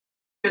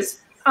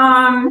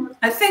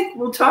I think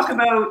we'll talk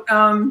about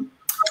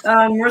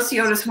Mercy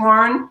Otis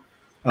Warren,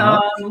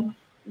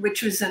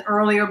 which was an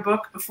earlier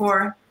book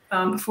before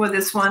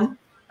this one,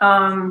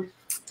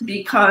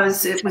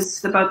 because it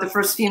was about the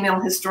first female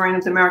historian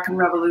of the American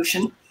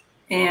Revolution,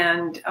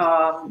 and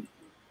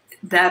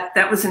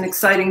that was an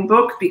exciting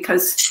book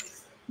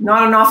because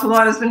not an awful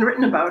lot has been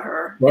written about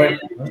her. Right.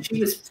 And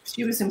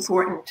she was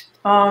important.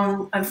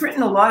 I've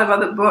written a lot of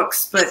other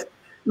books, but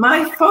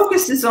my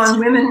focus is on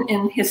women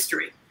in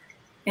history.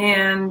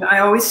 And I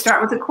always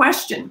start with a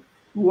question.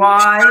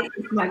 Why,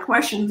 my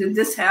question, did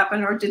this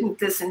happen or didn't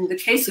this? In the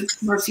case of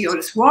Mercy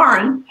Otis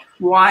Warren,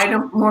 why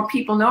don't more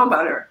people know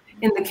about her?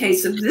 In the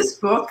case of this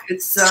book,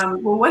 it's,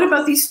 well, what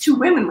about these two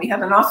women? We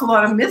have an awful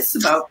lot of myths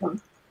about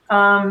them.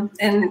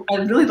 And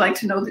I'd really like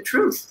to know the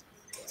truth.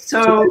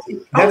 So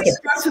it always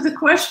starts with a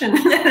question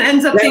and then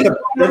ends up being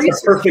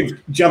that's a perfect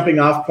jumping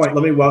off point.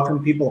 Let me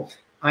welcome people.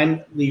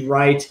 I'm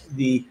Wright,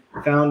 the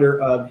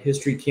founder of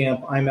History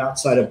Camp. I'm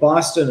outside of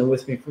Boston, and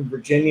with me from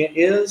Virginia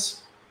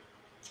is...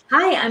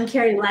 Hi, I'm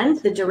Carrie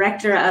Lund, the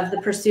director of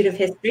The Pursuit of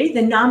History,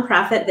 the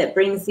nonprofit that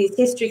brings these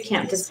History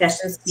Camp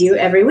discussions to you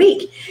every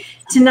week.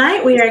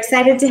 Tonight, we are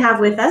excited to have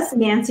with us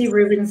Nancy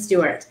Rubin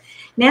Stuart.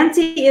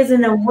 Nancy is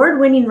an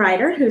award-winning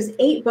writer whose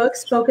 8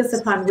 books focus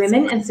upon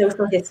women and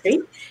social history.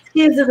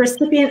 She is a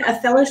recipient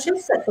of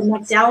fellowships at the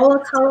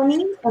MacDowell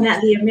Colony and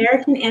at the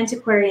American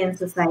Antiquarian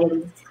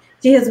Society.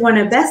 She has won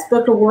a Best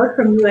Book Award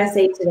from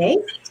USA Today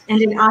and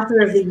an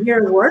Author of the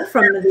Year Award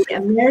from the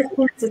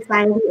American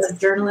Society of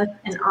Journalists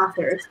and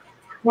Authors.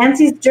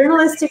 Nancy's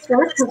journalistic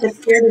work has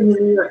appeared in the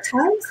New York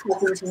Times,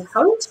 Huffington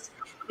Post,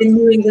 the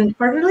New England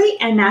Quarterly,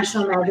 and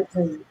National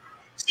Magazine.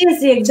 She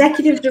is the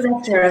executive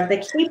director of the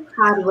Cape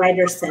Cod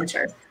Writers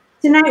Center.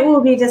 Tonight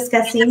we'll be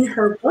discussing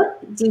her book,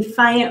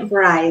 Defiant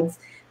Brides,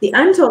 the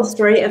untold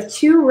story of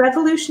 2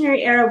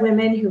 Revolutionary-era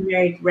women who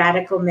married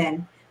radical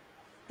men.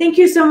 Thank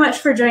you so much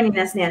for joining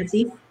us,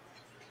 Nancy.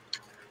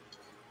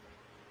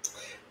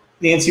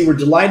 Nancy, we're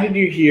delighted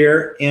you're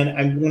here, and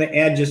I'm going to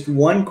add just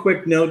one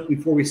quick note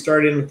before we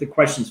start in with the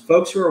questions.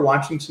 Folks who are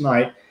watching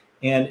tonight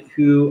and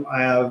who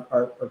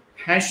are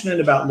passionate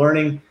about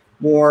learning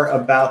more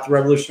about the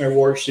Revolutionary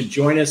War should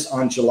join us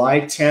on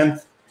July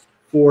 10th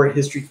for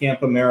History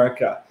Camp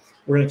America.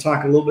 We're going to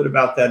talk a little bit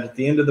about that at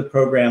the end of the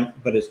program,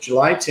 but it's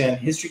July 10th,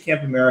 History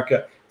Camp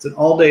America. It's an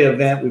all-day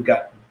event. We've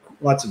got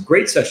lots of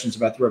great sessions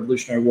about the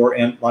Revolutionary War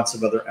and lots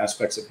of other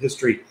aspects of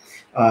history,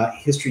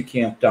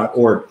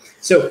 historycamp.org.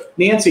 So,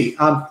 Nancy,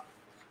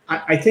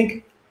 I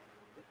think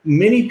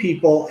many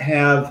people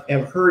have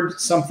heard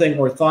something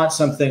or thought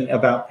something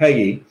about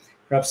Peggy,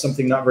 perhaps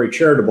something not very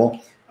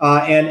charitable,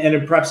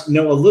 and perhaps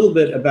know a little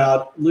bit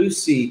about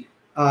Lucy.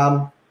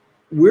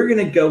 We're going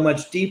to go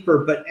much deeper,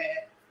 but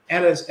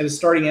at a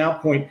starting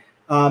out point,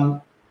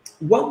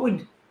 what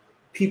would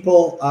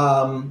people...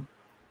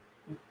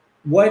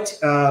 what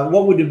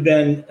would have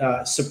been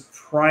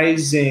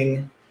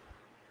surprising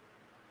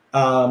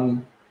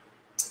that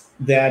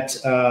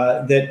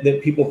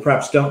people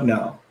perhaps don't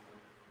know?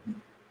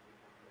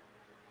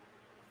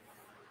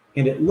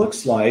 And it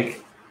looks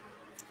like,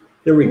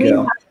 there we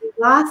go.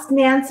 Lost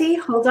Nancy.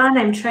 Hold on,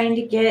 I'm trying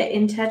to get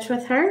in touch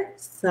with her.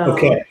 So,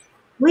 okay.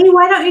 Lee,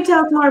 why don't you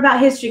tell us more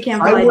about History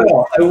Camp? I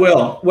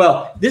will.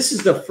 Well, this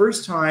is the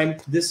first time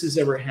this has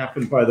ever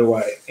happened, by the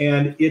way,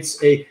 and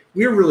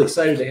we're really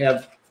excited to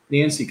have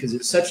Nancy because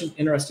it's such an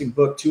interesting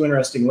book, 2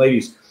 interesting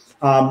ladies.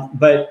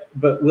 But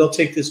we'll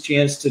take this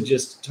chance to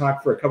just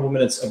talk for a couple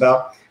minutes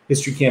about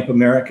History Camp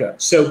America.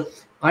 So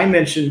I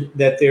mentioned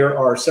that there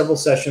are several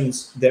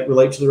sessions that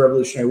relate to the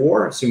Revolutionary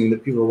War, assuming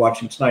that people are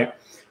watching tonight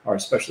are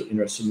especially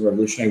interested in the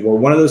Revolutionary War.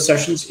 One of those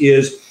sessions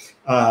is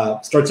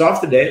starts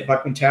off the day at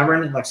Buckman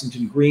Tavern in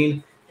Lexington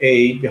Green,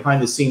 a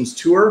behind-the-scenes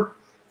tour.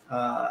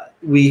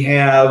 We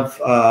have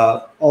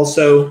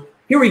also...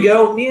 Here we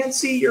go,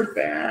 Nancy, you're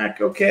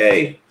back.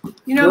 Okay.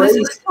 You know, there's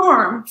a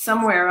storm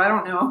somewhere. I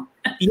don't know.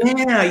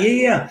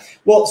 Yeah.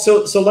 Well,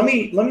 so let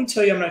me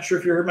tell you. I'm not sure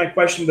if you heard my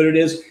question, but it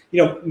is,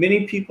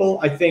 many people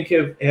I think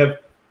have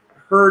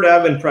heard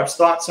of and perhaps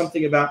thought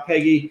something about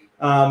Peggy.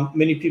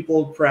 Many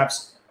people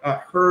perhaps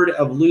heard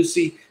of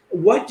Lucy.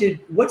 What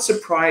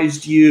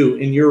surprised you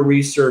in your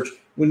research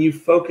when you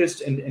focused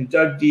and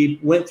dug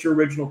deep, went through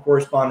original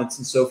correspondence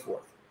and so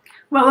forth?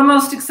 Well, the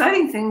most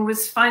exciting thing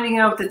was finding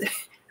out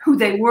who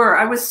they were.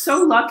 I was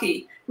so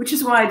lucky, which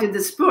is why I did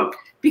this book,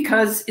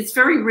 because it's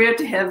very rare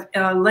to have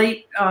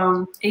late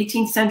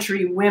 18th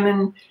century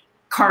women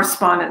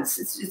correspondence.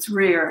 It's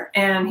rare.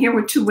 And here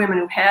were 2 women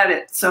who had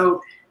it.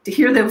 So to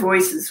hear their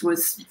voices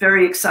was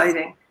very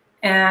exciting.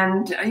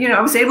 And, I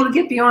was able to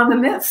get beyond the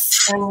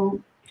myths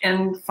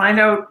and find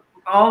out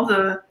all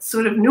the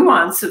sort of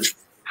nuance of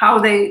how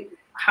they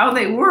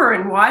were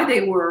and why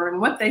they were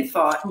and what they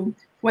thought and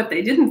what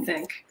they didn't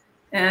think.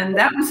 And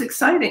that was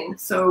exciting.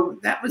 So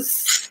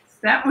that's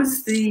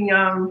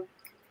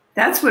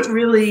what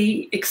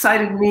really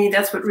excited me.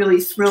 That's what really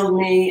thrilled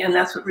me, and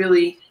that's what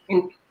really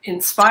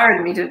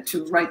inspired me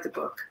to write the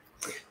book.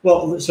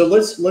 Well, so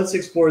let's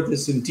explore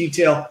this in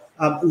detail.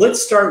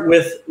 Let's start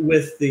with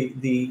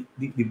the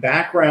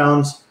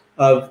backgrounds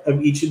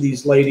of each of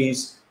these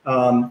ladies,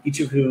 each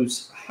of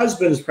whose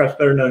husband is perhaps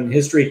better known in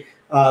history,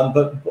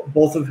 but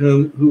both of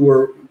who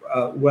were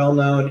well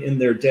known in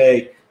their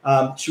day.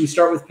 Should we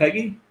start with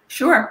Peggy?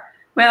 Sure.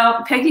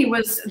 Well, Peggy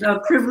was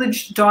the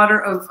privileged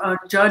daughter of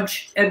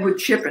Judge Edward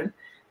Shippen.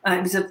 He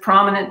was a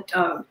prominent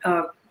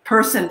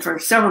person for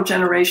several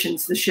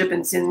generations, the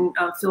Shippens in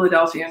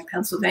Philadelphia and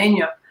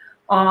Pennsylvania.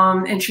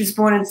 And she was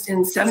born in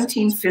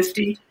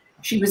 1750.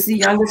 She was the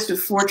youngest of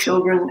 4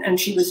 children, and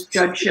she was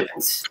Judge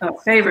Shippen's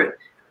favorite.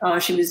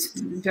 She was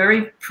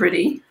very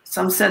pretty.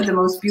 Some said the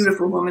most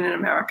beautiful woman in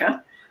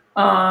America.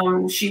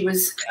 She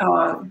was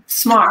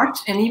smart,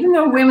 and even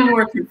though women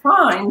were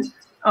confined,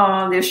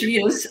 there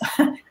she is,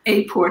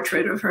 a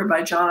portrait of her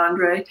by John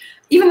Andre.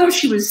 Even though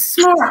she was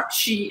smart,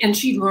 she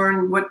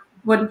learned what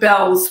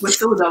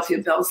Philadelphia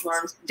belles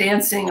learned: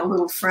 dancing, a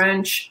little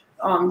French,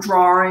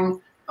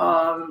 drawing,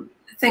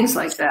 things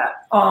like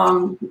that,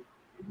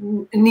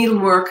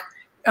 needlework.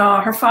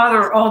 Her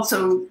father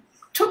also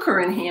took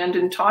her in hand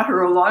and taught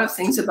her a lot of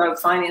things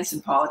about finance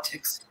and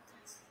politics.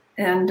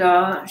 And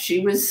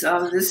she was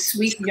this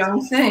sweet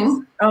young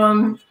thing.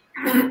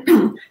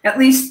 At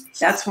least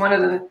that's one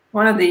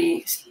of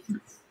the.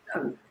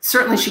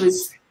 Certainly, she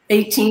was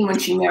 18 when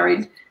she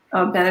married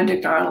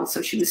Benedict Arnold,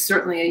 so she was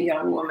certainly a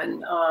young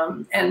woman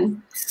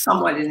and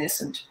somewhat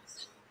innocent.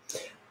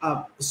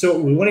 So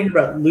we want to hear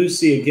about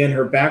Lucy again,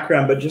 her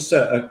background, but just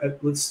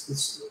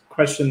let's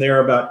question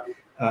there about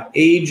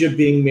age of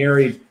being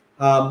married.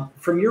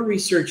 From your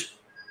research,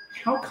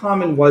 how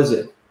common was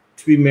it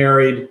to be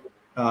married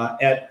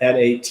at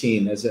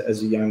 18 as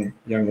a young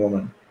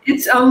woman?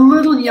 It's a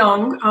little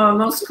young.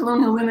 Most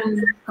colonial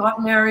women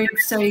got married,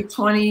 say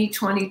 20,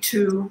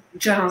 22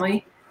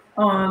 generally,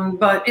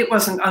 but it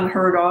wasn't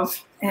unheard of.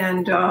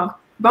 And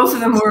both of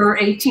them were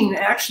 18.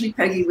 Actually,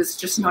 Peggy was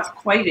just not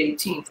quite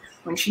 18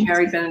 when she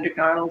married Benedict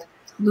Arnold.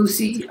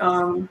 Lucy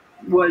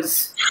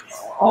was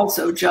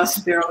also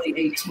just barely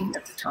 18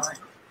 at the time.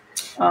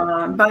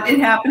 But it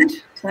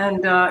happened,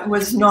 and it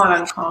was not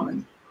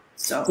uncommon.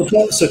 So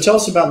tell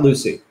us about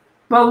Lucy.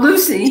 Well,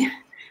 Lucy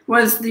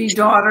was the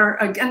daughter,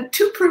 again,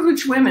 2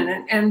 privileged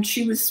women, and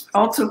she was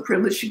also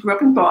privileged. She grew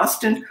up in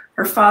Boston.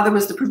 Her father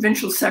was the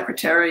provincial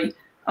secretary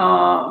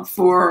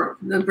for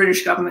the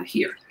British government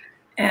here.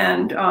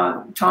 And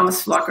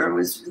Thomas Flucker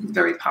was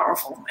very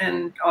powerful,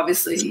 and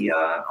obviously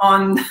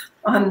on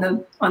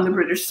the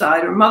British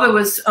side. Her mother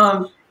was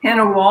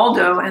Hannah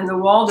Waldo, and the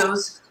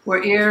Waldos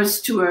were heirs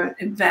to a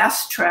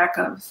vast tract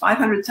of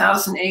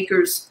 500,000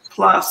 acres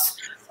plus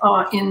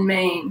in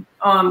Maine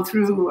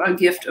through a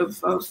gift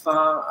of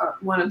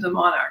one of the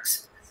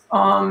monarchs.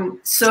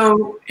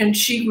 And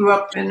she grew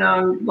up in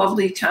a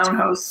lovely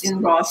townhouse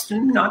in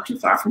Boston, not too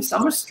far from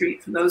Summer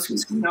Street, for those who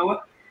know it.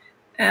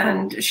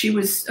 And she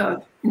was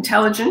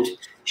intelligent.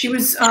 She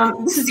was,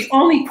 this is the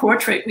only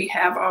portrait we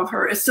have of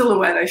her, a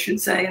silhouette, I should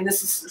say, and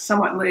this is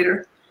somewhat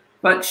later.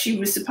 But she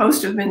was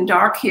supposed to have been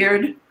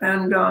dark-haired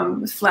and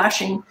with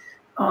flashing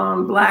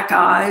black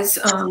eyes,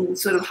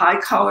 sort of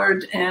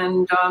high-colored,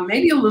 and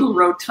maybe a little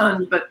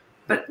rotund, but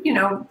you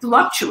know,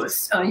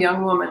 voluptuous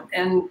young woman,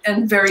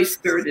 and very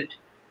spirited.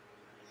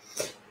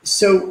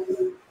 So,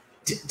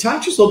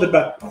 talk to us a little bit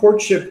about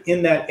courtship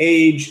in that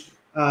age.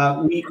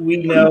 We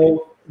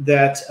know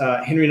that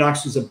Henry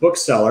Knox was a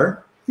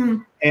bookseller,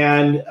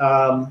 and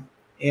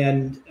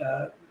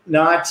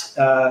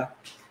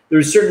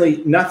there's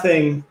certainly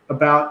nothing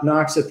about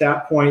Knox at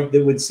that point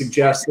that would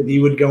suggest that he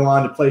would go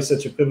on to play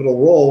such a pivotal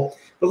role.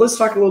 But let's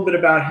talk a little bit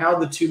about how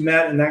the two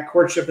met and that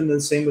courtship, and then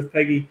the same with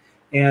Peggy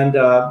and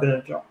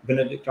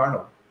Benedict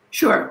Arnold.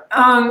 Sure.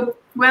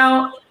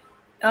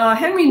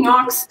 Henry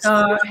Knox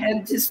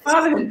his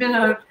father had been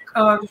a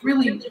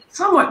really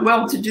somewhat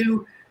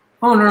well-to-do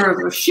owner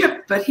of a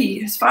ship, but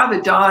his father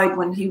died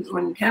when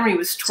Henry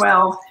was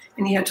 12,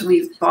 and he had to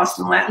leave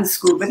Boston Latin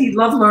School. But he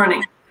loved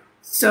learning.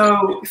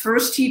 So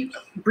first he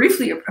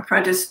briefly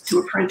apprenticed to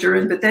a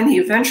printer, but then he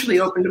eventually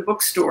opened a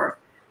bookstore,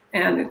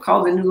 and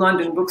called the New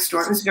London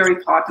Bookstore. It was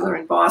very popular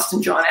in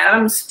Boston. John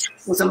Adams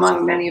was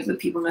among many of the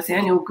people,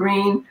 Nathaniel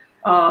Greene,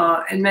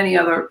 and many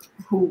other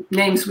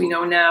names we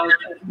know now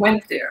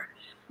went there.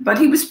 But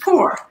he was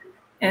poor,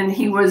 and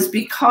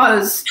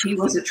because he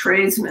was a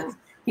tradesman,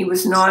 he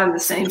was not in the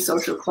same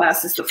social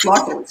class as the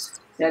Fluckers,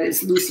 that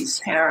is Lucy's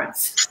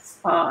parents,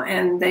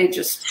 and they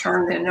just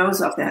turned their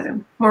nose up at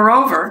him.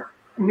 Moreover,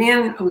 a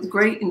man with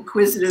great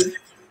inquisitive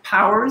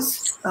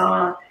powers,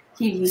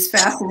 he was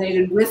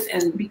fascinated with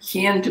and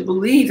began to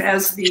believe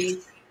as the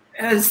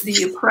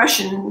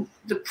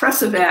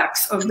oppressive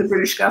acts of the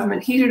British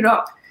government heated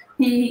up,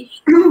 he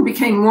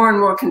became more and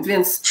more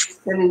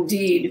convinced that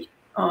indeed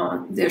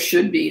there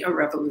should be a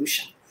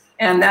revolution.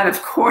 And that,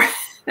 of course,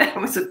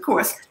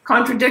 was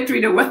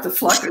contradictory to what the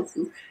Fluckers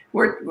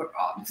were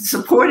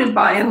supported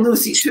by, and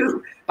Lucy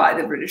too, by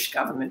the British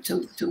government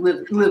to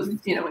live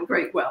in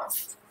great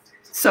wealth.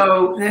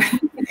 So,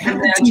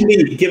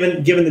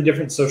 given the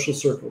different social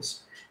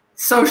circles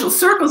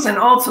and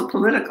also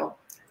political,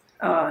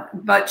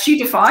 but she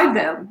defied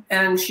them,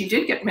 and she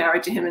did get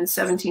married to him in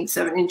June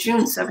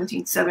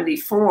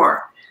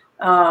 1774.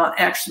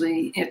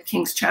 actually at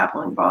King's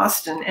Chapel in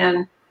Boston.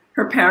 And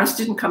her parents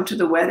didn't come to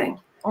the wedding.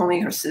 Only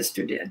her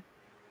sister did.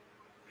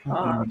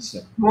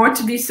 More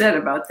to be said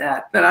about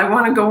that. But I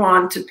want to go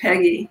on to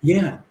Peggy.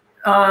 Yeah.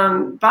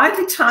 By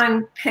the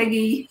time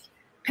Peggy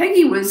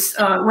was,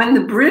 when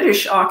the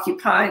British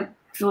occupied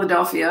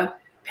Philadelphia,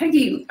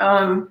 Peggy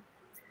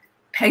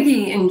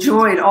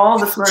enjoyed all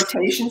the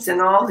flirtations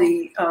and all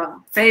the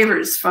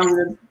favors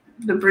from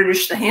the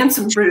British, the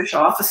handsome British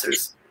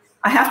officers.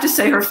 I have to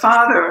say her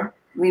father,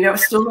 we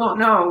still don't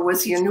know,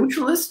 was he a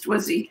neutralist?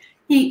 Was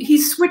he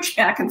switched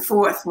back and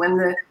forth. When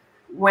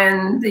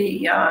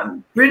the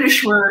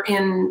British were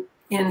in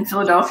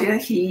Philadelphia,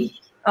 he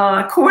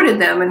courted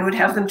them and would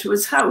have them to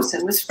his house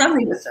and was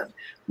friendly with them.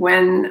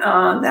 When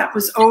that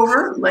was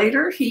over,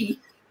 later he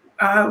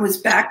was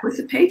back with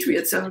the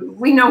Patriots. And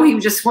we know he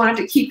just wanted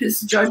to keep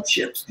his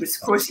judgeships, which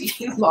of course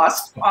he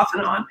lost off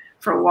and on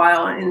for a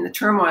while in the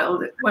turmoil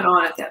that went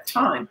on at that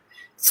time.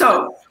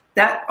 So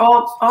that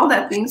all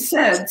that being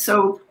said,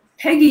 so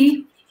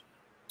Peggy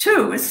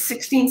too was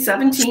 16,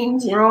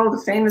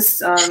 17-year-old,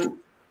 famous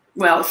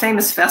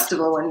famous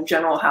festival when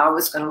General Howe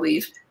was going to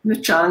leave,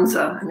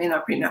 Michanza. I mean,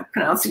 I'm not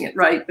pronouncing it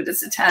right, but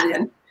it's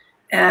Italian.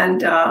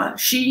 And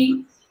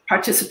she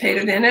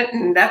participated in it.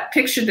 And that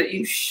picture that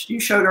you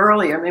showed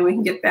earlier, maybe we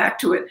can get back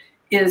to it,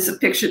 is a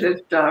picture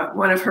that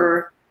one of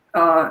her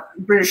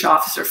British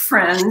officer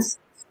friends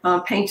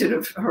painted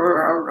of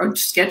her or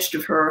sketched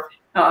of her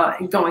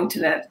going to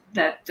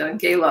that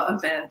gala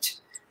event.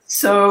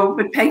 So,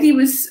 but Peggy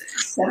was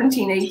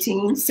 17,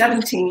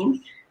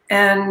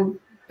 and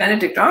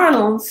Benedict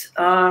Arnold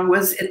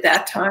was at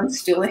that time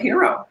still a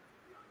hero.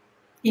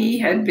 He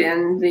had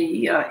been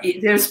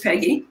there's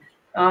Peggy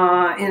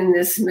in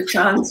this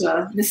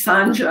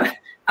Michanza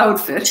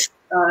outfit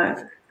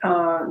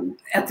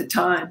at the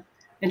time.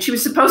 And she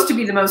was supposed to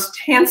be the most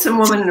handsome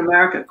woman in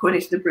America,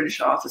 according to the British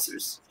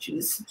officers. She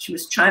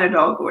was China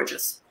doll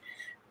gorgeous,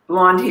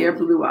 blonde hair,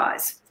 blue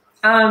eyes.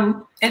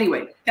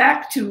 Anyway,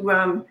 back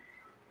to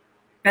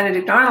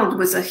Benedict Arnold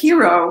was a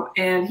hero,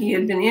 and he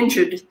had been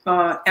injured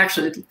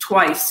actually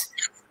twice.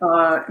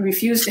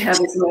 Refused to have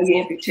his leg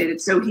amputated,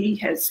 so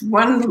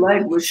one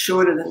leg was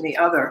shorter than the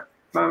other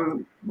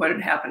from what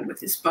had happened with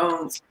his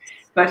bones.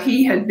 But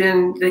he had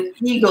been the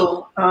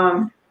eagle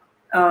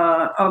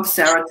of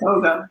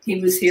Saratoga. He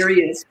was He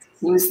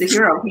was the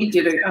hero. He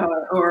did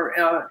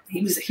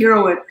he was a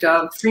hero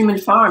at Freeman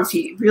Farms.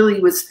 He really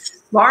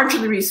was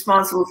largely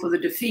responsible for the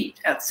defeat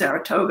at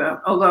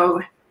Saratoga,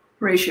 although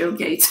Horatio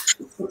Gates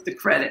took the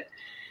credit.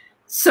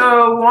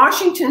 So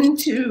Washington,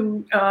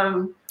 to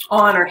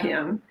honor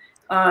him,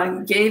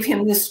 gave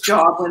him this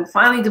job when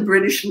finally the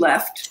British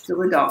left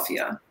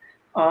Philadelphia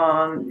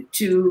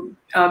to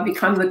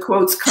become the,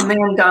 quotes,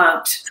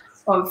 commandant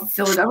of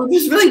Philadelphia, which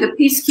is really the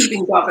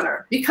peacekeeping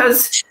governor,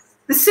 because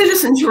the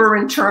citizens were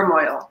in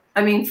turmoil.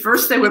 I mean,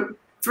 first they were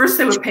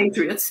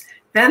patriots,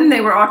 then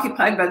they were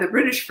occupied by the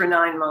British for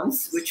 9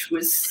 months, which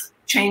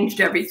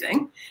changed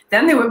everything.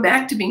 Then they were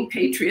back to being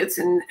patriots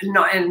and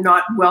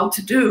not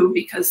well-to-do,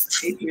 because the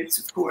patriots,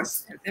 of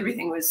course,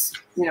 everything was,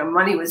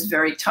 money was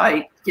very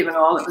tight given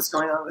all that was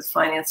going on with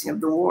financing of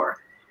the war.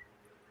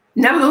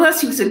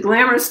 Nevertheless, he was a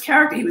glamorous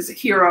character. He was a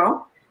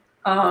hero.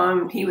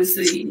 He was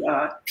the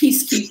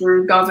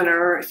peacekeeper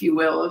governor, if you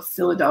will, of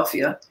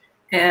Philadelphia.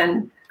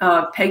 And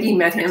Peggy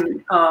met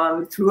him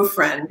through a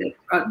friend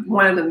at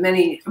one of the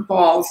many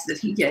balls that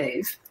he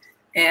gave.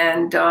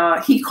 And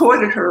he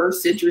courted her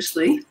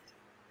assiduously.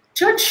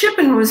 Judge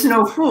Shippen was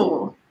no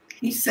fool.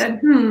 He said,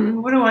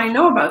 what do I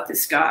know about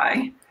this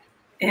guy?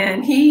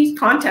 And he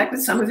contacted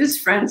some of his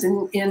friends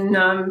in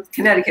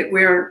Connecticut,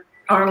 where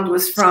Arnold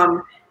was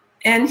from.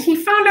 And he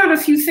found out a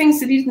few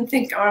things that he didn't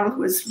think Arnold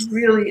was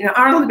really.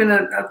 Arnold had been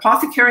an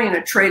apothecary and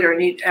a trader,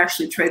 and he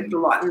actually traded a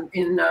lot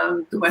in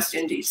the West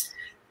Indies.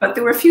 But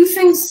there were a few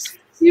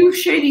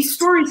shady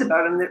stories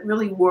about him that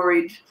really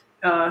worried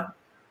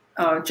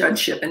Judge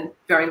Shippen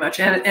very much,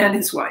 and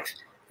his wife.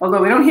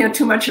 Although we don't hear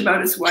too much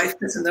about his wife,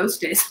 because in those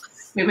days,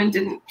 women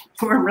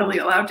weren't really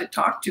allowed to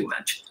talk too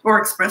much or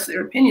express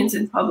their opinions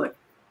in public.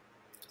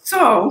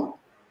 So,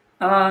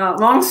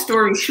 long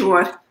story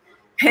short,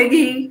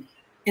 Peggy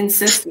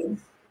insisted,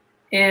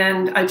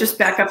 and I just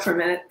back up for a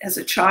minute, as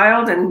a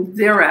child and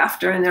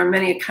thereafter, and there are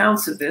many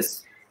accounts of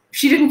this, if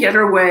she didn't get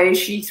her way,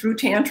 she threw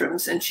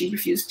tantrums and she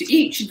refused to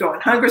eat. She'd go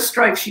on hunger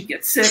strikes, she'd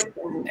get sick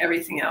and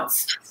everything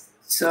else.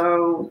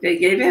 So they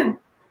gave in,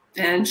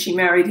 and she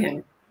married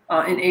him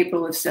in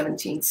April of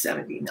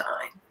 1779.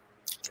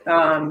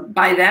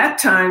 By that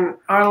time,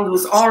 Arnold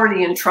was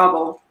already in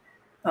trouble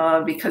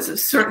because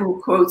of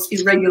certain, quotes,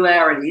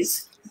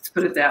 irregularities, let's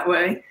put it that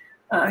way,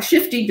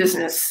 shifty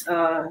business,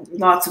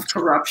 lots of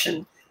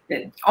corruption,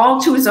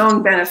 all to his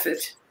own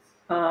benefit.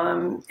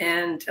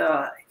 And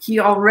he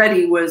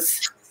already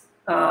was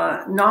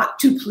not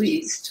too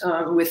pleased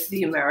with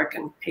the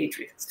American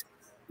patriots.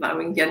 Now,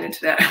 we can get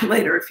into that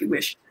later if you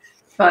wish.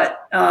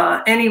 But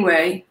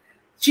anyway,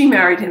 she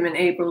married him in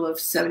April of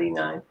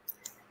 79.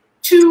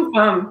 Two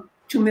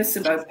myths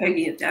about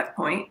Peggy at that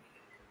point.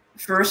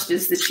 First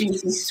is that she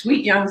was this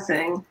sweet young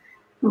thing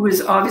who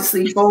was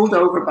obviously bowled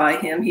over by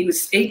him. He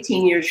was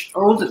 18 years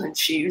older than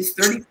she. He was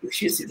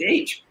 36 years of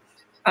age.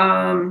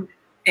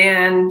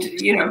 And,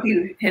 you know,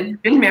 he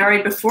had been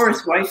married before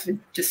his wife had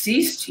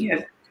deceased. He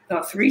had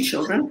 3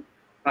 children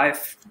by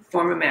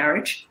former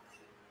marriage.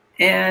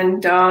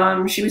 And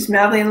she was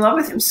madly in love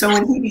with him. So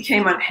when he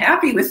became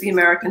unhappy with the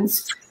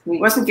Americans, he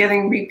wasn't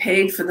getting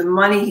repaid for the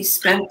money he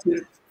spent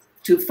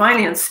to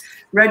finance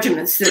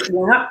regiments that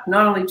went up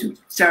not only to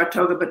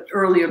Saratoga, but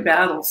earlier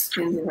battles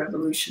in the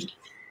Revolution.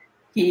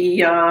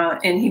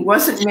 And he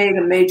wasn't made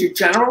a major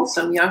general.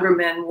 Some younger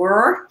men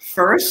were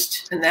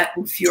first, and that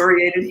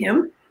infuriated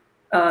him.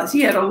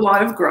 He had a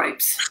lot of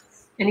gripes,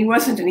 and he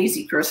wasn't an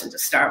easy person to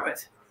start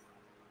with.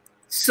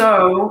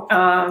 So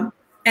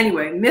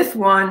anyway, myth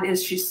 1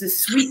 is she's this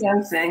sweet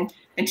young thing,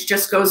 and she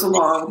just goes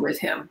along with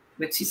him.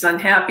 But he's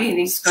unhappy, and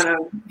he's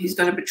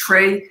gonna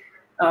betray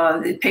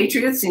the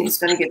Patriots, and he's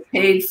gonna get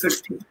paid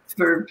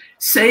for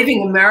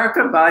saving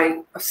America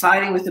by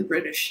siding with the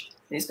British.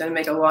 And he's gonna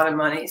make a lot of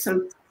money.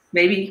 So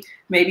maybe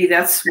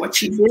that's what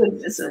she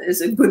did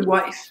as a good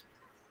wife.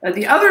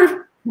 The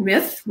other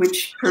myth,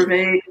 which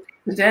pervades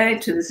today,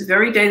 to this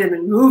very day, there have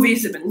been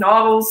movies, there have been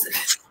novels,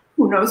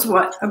 who knows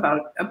what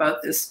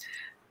about this,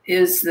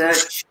 is that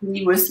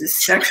she was this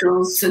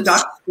sexual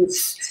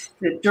seductress,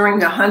 that during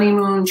the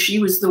honeymoon, she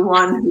was the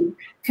one who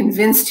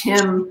convinced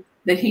him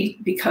that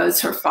because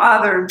her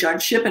father,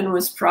 Judge Shippen,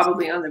 was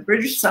probably on the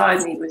British side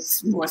and he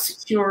was more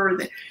secure,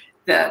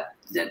 that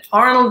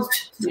Arnold,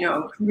 you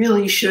know,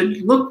 really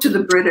should look to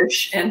the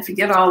British and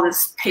forget all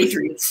this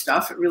patriot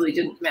stuff. It really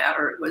didn't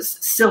matter. It was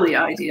a silly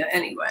idea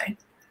anyway,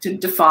 to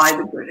defy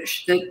the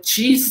British. That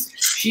she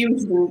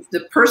was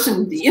the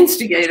person, the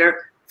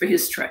instigator for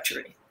his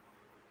treachery.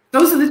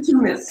 Those are the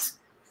 2 myths.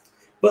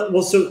 But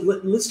well, so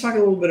let's talk a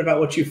little bit about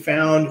what you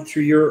found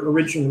through your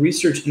original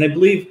research, and I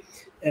believe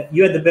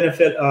you had the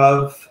benefit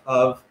of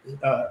a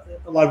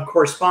lot of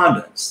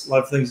correspondence, a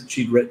lot of things that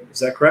she'd written. Is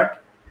that correct?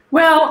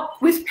 Well,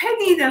 with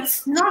Peggy,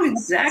 that's not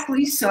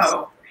exactly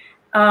so.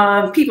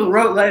 People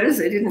wrote letters.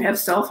 They didn't have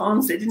cell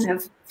phones. They didn't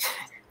have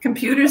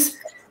computers.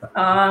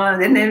 They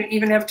didn't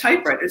even have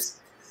typewriters.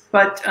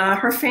 But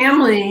her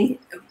family,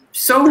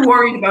 so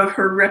worried about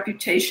her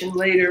reputation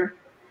later,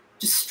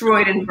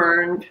 destroyed and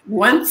burned.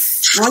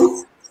 Once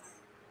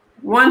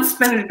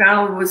Benedict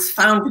Arnold was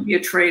found to be a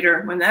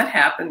traitor, when that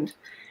happened,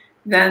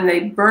 then they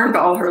burned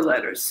all her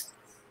letters.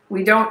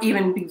 We don't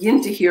even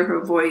begin to hear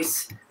her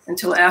voice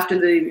until after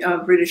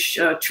the British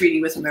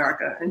treaty with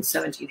America in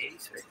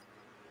 1783.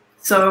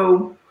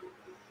 So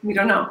we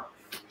don't know.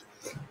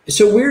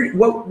 So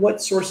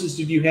what sources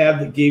did you have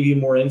that gave you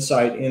more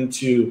insight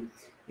into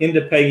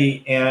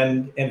Peggy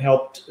and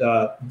helped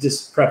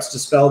perhaps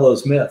dispel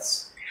those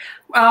myths?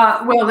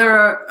 Well,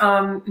 there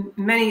are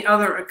many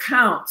other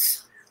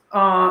accounts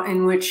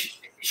in which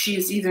she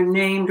is either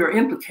named or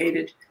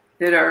implicated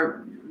that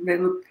are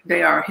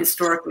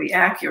historically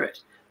accurate.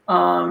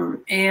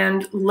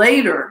 And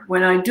later,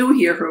 when I do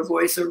hear her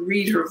voice or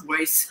read her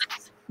voice,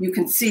 you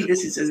can see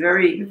this is a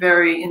very,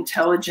 very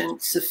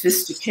intelligent,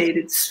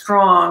 sophisticated,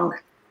 strong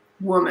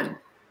woman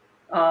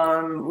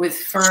with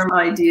firm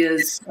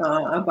ideas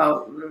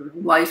about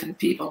life and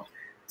people.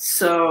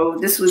 So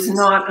this was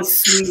not a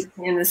sweet,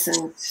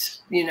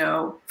 innocent, you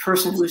know,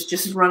 person who was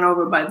just run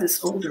over by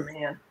this older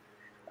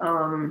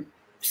man.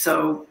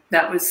 So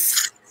that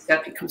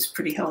becomes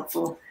pretty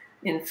helpful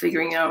in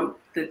figuring out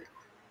that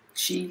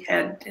she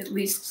had at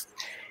least,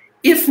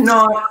 if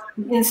not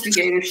an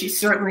instigator, she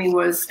certainly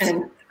was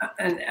an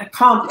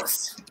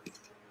accomplice.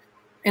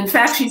 In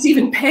fact, she's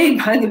even paid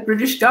by the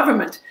British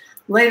government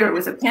later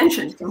with a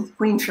pension from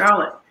Queen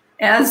Charlotte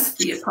as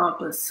the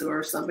accomplice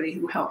or somebody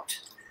who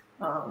helped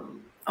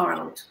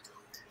Arnold.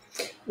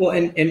 Well,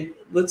 and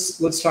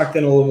let's talk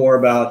then a little more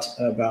about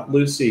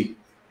Lucy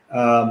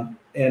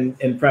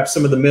and perhaps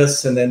some of the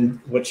myths, and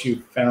then what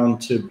you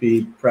found to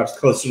be perhaps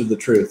closer to the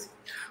truth.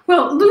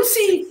 Well,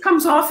 Lucy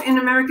comes off in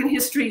American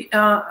history.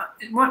 They're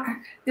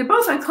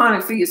both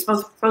iconic figures,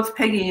 both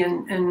Peggy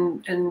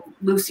and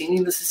Lucy,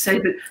 needless to say.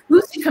 But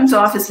Lucy comes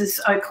off as this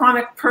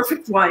iconic,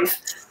 perfect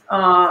wife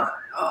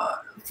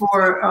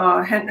for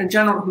a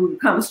general who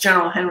becomes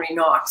General Henry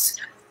Knox.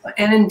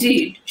 And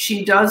indeed,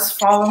 she does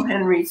follow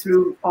Henry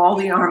through all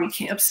the army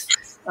camps,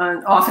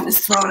 and often is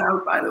thrown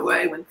out, by the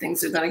way, when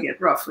things are going to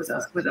get rough with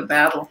a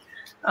battle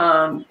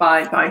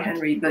by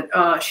Henry.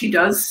 But she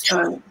does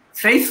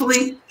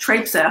faithfully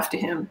traipse after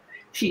him.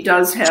 She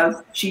has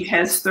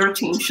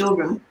 13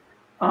 children.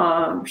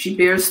 She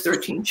bears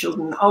 13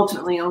 children.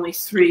 Ultimately, only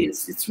 3.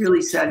 It's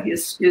really sad.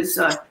 Is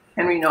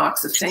Henry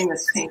Knox, a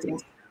famous painting,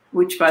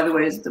 which, by the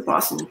way, is at the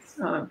Boston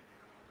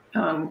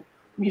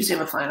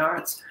Museum of Fine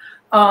Arts.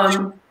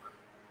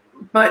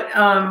 But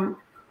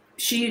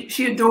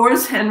she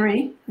adores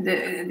Henry.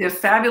 They're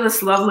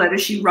fabulous love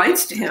letters she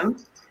writes to him,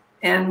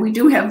 and we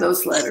do have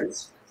those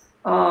letters.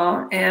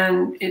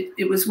 And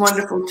it was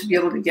wonderful to be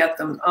able to get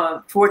them.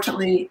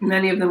 Fortunately,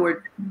 many of them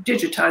were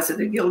digitized at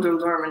the Gilder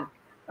Lerman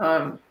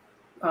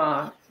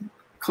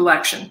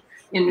collection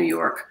in New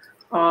York.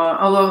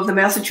 Although the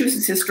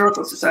Massachusetts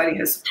Historical Society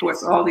has, of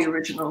course, all the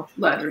original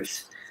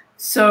letters.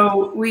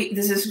 So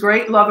there's this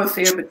great love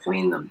affair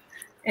between them.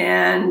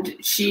 And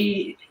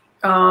she,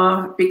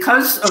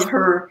 because of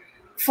her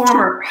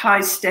former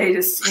high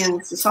status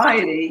in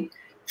society,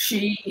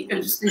 she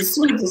is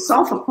sort of the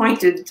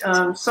self-appointed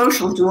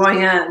social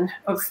doyen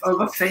of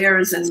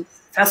affairs and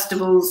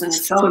festivals and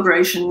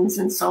celebrations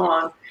and so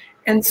on.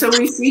 And so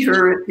we see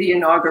her at the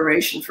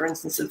inauguration, for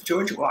instance, of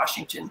George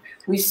Washington.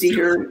 We see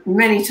her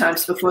many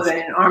times before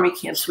that in army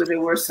camps where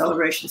there were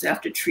celebrations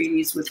after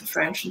treaties with the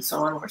French and so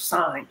on were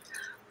signed.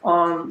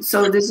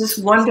 So there's this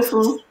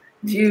wonderful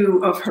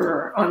view of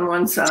her on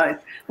one side.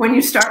 When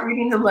you start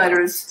reading the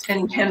letters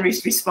and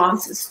Henry's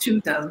responses to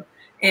them,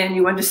 and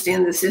you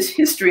understand this is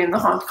history in the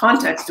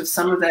context of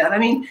some of that. I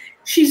mean,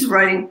 she's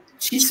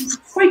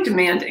quite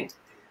demanding,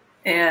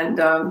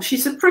 and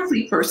she's a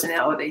prickly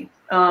personality,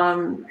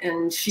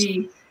 and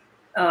she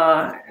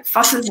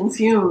fusses and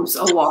fumes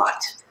a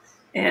lot.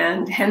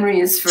 And Henry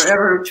is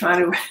forever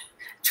trying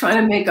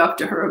to make up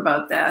to her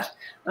about that.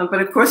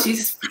 But of course,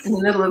 he's in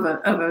the middle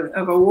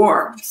of a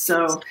war,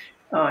 so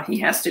he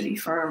has to be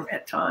firm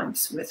at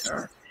times with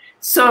her.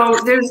 So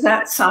there's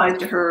that side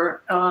to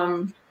her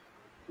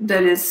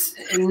that is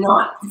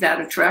not that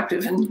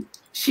attractive. And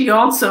she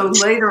also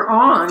later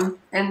on,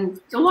 and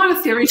a lot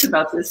of theories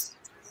about this,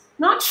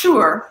 not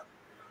sure,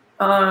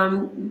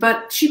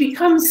 but she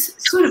becomes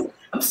sort of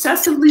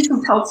obsessively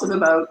compulsive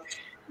about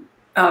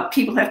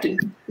people have to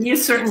be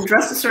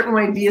dress a certain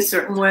way, be a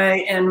certain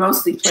way, and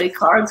mostly play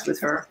cards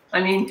with her.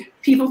 I mean,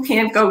 people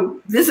can't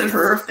go visit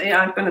her if they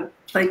aren't going to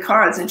play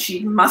cards, and she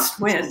must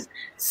win.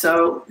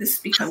 So this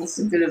becomes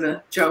a bit of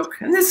a joke.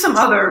 And there's some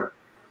other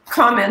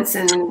comments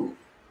in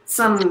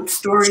some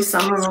stories,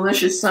 some are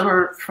malicious, some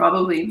are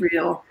probably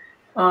real,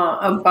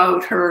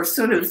 about her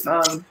sort of,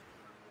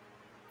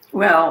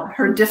 well,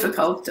 her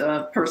difficult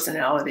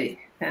personality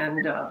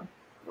and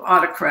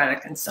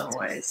autocratic in some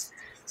ways.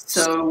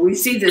 So we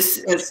see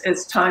this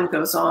as time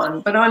goes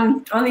on. But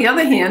on the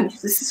other hand,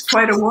 this is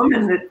quite a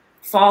woman that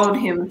followed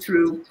him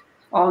through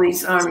all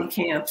these army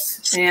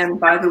camps. And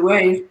by the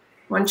way,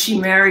 when she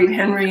married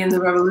Henry and the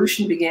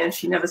Revolution began,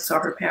 she never saw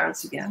her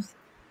parents again.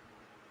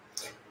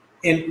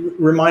 And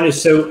remind us,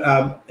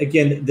 so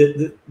again,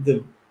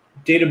 the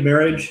date of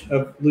marriage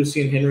of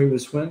Lucy and Henry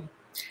was when?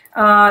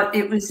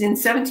 It was in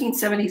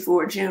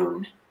 1774,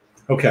 June.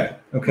 Okay,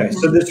 okay.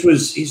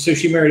 Mm-hmm. So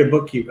she married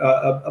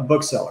a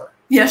bookseller.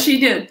 Yes, she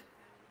did.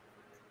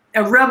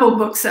 A rebel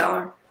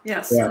bookseller.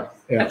 Yes. Yeah,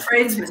 yeah. A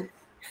tradesman.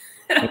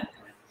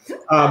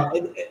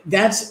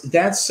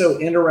 That's so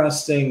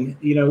interesting.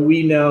 You know,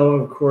 we know,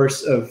 of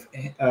course, of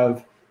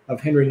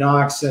Henry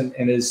Knox and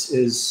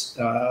his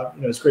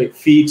great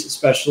feats,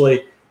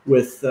 especially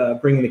with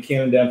bringing the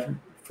cannon down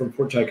from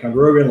Fort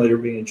Ticonderoga and later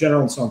being a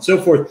general and so on and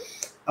so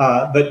forth.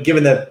 But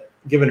given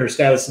her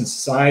status in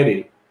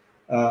society,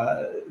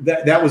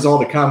 that was all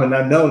the common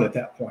unknown at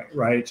that point,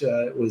 right?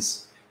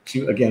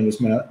 She again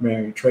was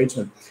marrying a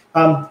tradesman.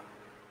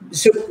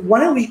 So why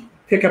don't we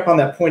pick up on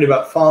that point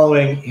about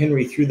following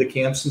Henry through the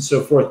camps and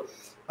so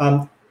forth?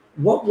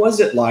 What was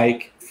it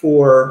like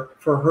for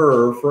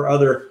her, for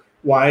other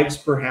wives,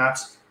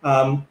 perhaps?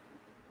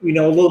 We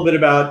know a little bit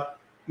about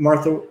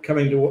Martha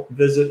coming to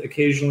visit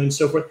occasionally and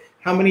so forth.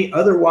 How many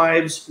other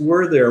wives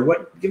were there?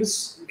 Give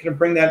us kind of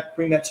bring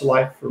that to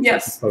life.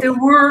 Yes, there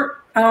were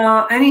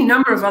any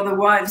number of other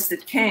wives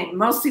that came.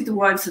 Mostly the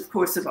wives, of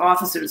course, of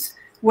officers.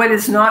 What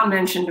is not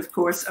mentioned, of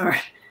course, are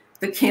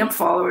the camp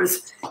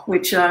followers,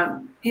 which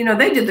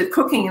they did the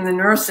cooking and the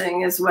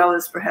nursing as well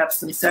as perhaps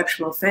some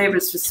sexual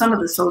favors for some of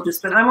the soldiers.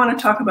 But I want to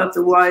talk about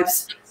the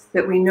wives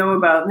that we know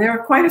about. And there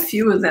are quite a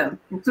few of them,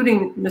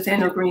 including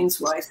Nathaniel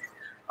Greene's wife,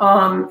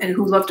 and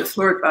who loved to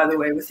flirt, by the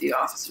way, with the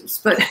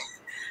officers. But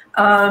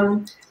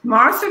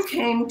Martha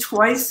came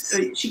twice.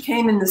 She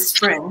came in the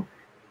spring.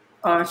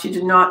 She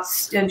did not,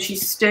 and she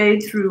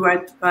stayed through.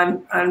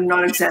 I'm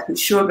not exactly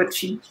sure, but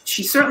she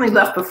certainly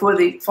left before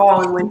the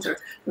fall and winter.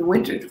 The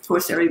winter, of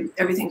course,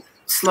 everything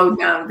slowed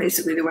down.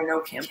 Basically, there were no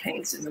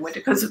campaigns in the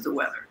winter because of the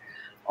weather.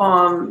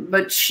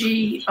 But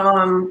she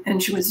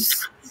and she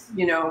was,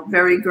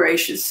 very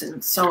gracious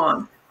and so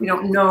on. I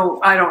don't know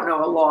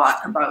a lot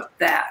about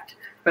that,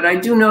 but I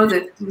do know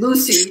that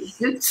Lucy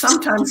did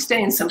sometimes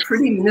stay in some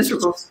pretty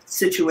miserable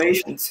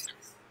situations.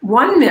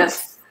 One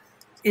myth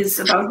is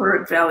about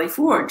her at Valley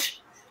Forge,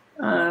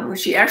 where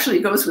she actually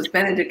goes with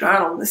Benedict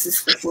Arnold. This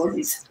is before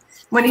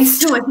when he's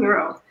still a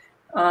hero,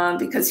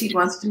 because he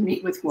wants to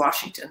meet with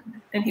Washington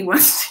and he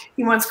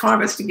wants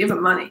Congress to give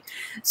him money.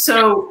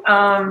 So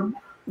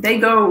they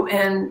go,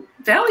 and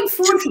Valley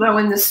Forge, though,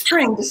 in the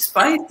spring,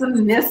 despite the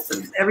myth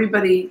of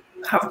everybody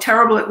how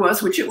terrible it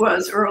was, which it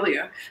was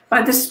earlier,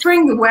 by the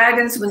spring the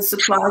wagons and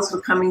supplies were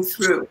coming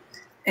through,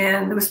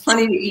 and there was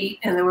plenty to eat,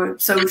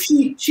 and so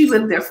she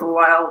lived there for a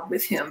while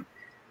with him.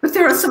 But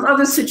there are some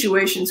other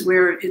situations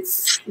where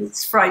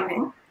it's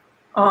frightening,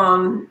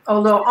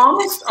 although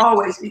almost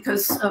always,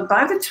 because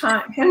by the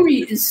time Henry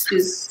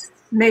is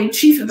made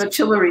chief of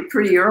artillery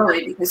pretty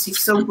early because he's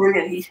so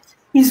brilliant.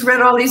 He's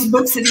read all these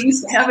books that he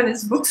used to have in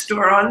his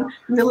bookstore on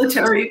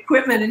military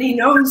equipment, and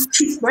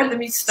he's read them,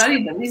 he's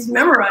studied them, he's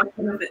memorized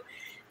some of it.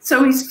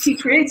 So he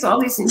creates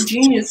all these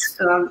ingenious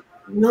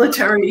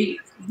military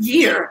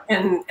gear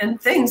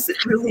and things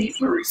that really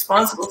were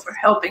responsible for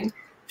helping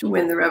to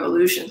win the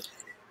revolution.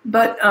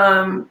 But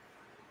so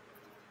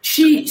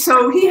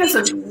he has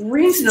a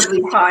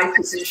reasonably high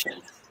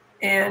position,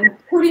 and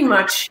pretty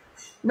much,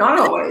 not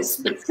always,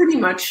 but pretty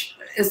much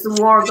as the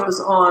war goes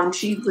on,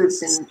 she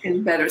lives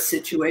in better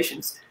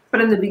situations.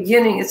 But in the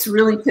beginning, it's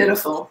really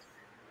pitiful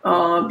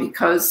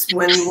because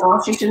when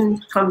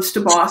Washington comes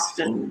to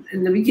Boston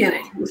in the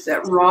beginning with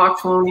that raw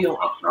colonial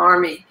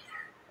army,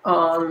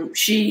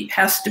 she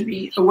has to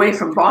be away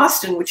from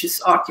Boston, which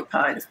is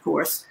occupied, of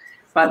course,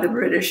 by the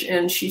British,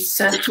 and she's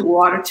sent to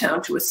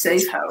Watertown to a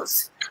safe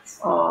house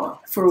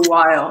for a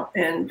while.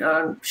 And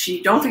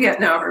don't forget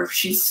now,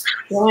 she's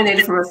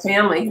alienated from her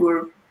family who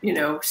are,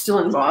 still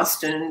in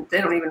Boston. They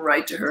don't even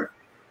write to her,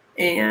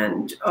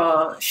 and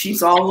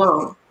she's all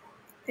alone.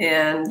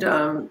 And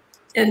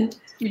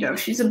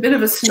she's a bit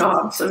of a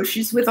snob, so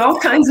she's with all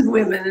kinds of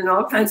women and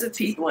all kinds of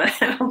people. And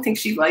I don't think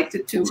she liked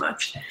it too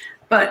much,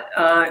 but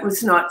it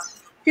was not,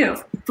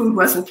 food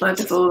wasn't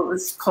plentiful. It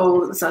was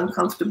cold. It was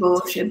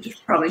uncomfortable. She had to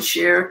probably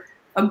share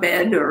a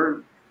bed,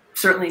 or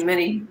certainly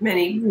many,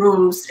 many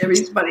rooms.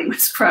 Everybody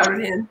was crowded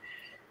in.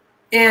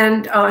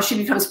 And she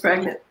becomes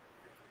pregnant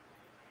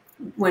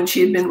when she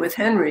had been with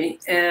Henry.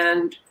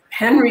 And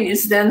Henry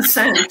is then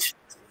sent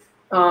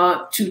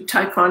to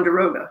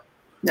Ticonderoga.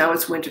 Now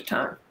it's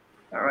wintertime.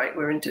 All right,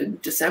 we're into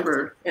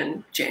December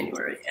and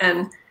January,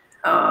 and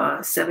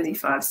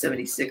 75,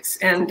 76.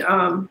 And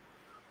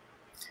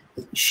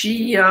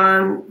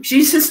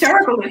she's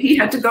hysterical that he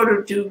had to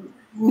go to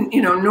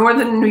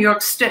northern New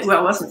York State. Well,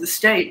 it wasn't the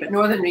state, but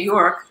northern New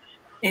York,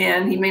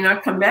 and he may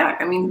not come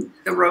back. I mean,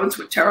 the roads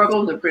were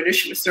terrible. The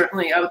British were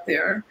certainly out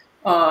there.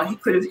 He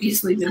could have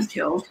easily been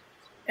killed.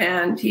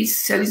 And he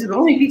said it would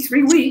only be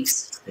 3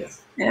 weeks. Yeah.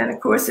 And of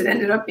course, it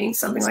ended up being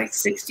something like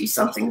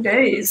 60-something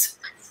days.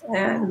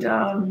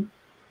 And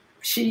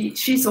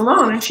she's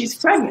alone, and she's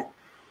pregnant.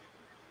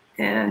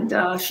 And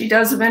she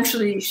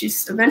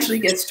eventually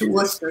gets to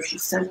Worcester.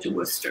 She's sent to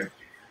Worcester.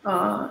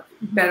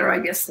 Better, I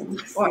guess, than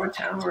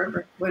Watertown,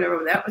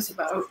 whatever that was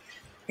about.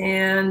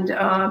 And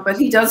but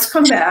he does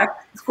come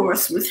back, of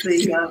course, with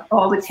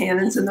all the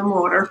cannons and the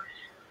mortar,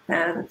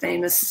 and a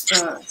famous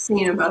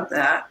scene about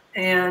that.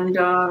 And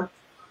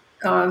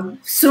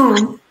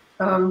soon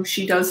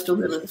she does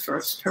deliver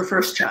her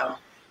first child.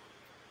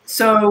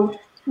 So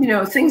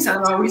things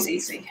aren't always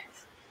easy.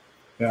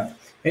 Yeah,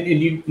 and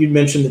you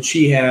mentioned that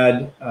she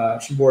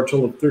bore a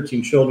total of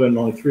 13 children,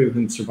 only 3 of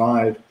whom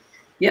survived.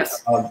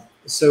 Yes.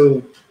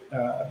 So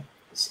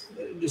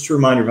just a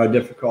reminder of how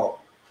difficult.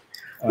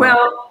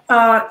 Well,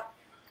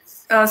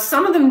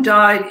 some of them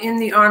died in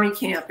the army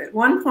camp. At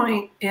one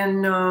point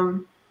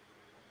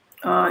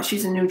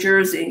she's in New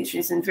Jersey.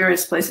 She's in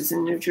various places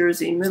in New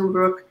Jersey,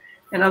 Middlebrook,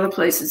 and other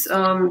places.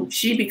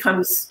 She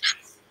becomes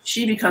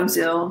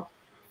ill.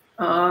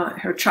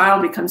 Her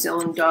child becomes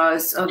ill and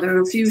dies. There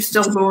are a few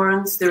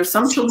stillborns. There are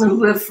some children who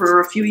live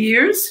for a few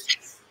years.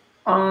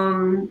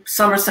 Some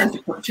are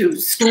sent to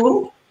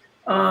school,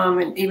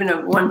 and even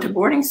one to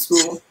boarding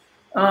school.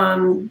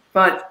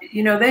 But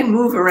they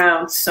move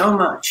around so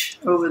much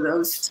over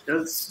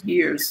those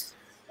years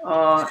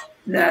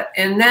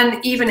and then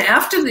even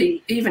after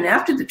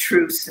the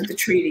truce and the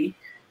treaty,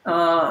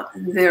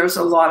 there's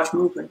a lot of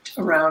movement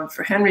around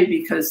for Henry,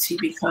 because he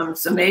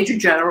becomes a major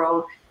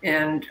general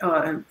and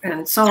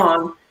so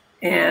on,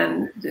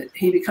 and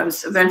he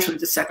becomes eventually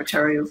the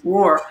Secretary of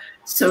War.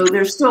 So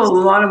there's still a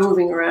lot of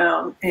moving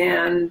around,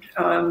 and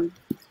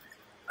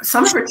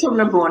some of her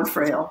children are born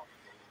frail.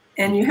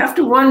 And you have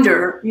to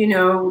wonder,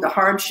 the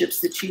hardships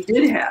that she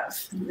did have.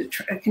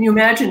 Can you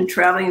imagine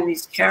traveling in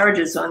these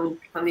carriages on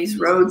these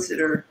roads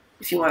that are,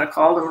 if you want to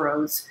call them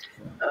roads,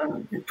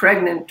 and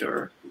pregnant?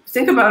 Or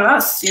think about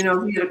us,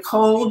 you get a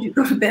cold, you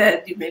go to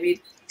bed, you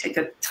maybe take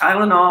a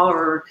Tylenol,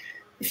 or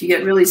if you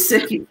get really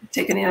sick, you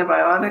take an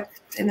antibiotic.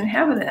 They didn't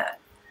have that.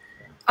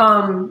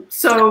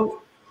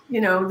 So,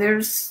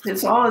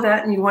 there's all of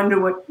that, and you wonder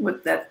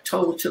what that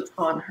toll took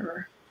on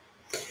her.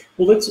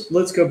 Well,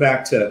 let's go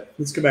back to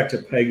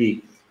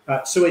Peggy.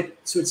 So it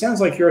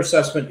sounds like your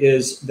assessment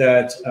is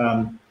that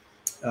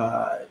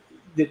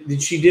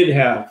that she did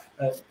have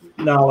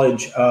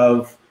knowledge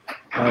of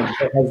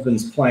her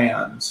husband's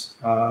plans,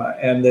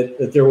 and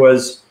that there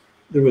was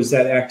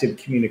that active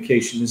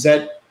communication.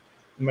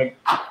 Am I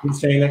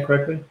saying that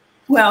correctly?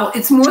 Well,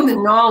 it's more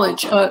than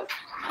knowledge.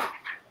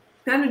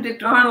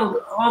 Benedict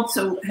Arnold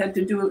also had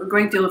to do a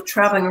great deal of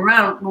traveling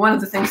around. One of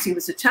the things he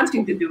was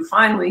attempting to do,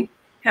 finally,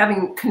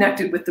 having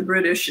connected with the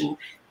British and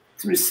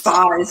through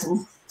spies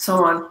and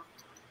so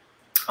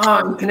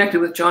on, connected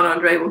with John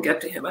Andre, we'll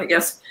get to him, I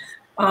guess,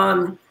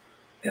 who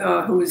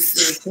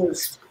was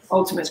his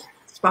ultimate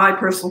spy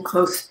person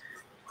close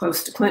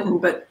to Clinton.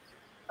 But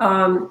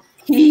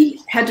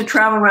he had to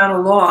travel around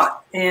a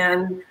lot,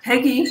 and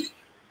Peggy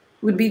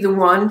would be the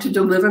one to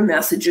deliver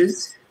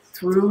messages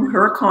through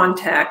her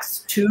contacts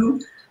to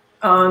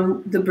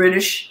the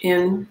British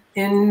in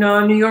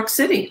New York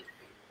City,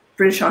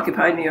 British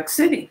occupied New York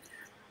City.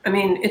 I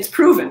mean, it's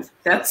proven.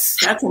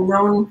 That's a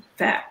known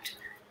fact.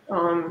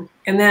 And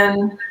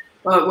then,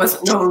 well, it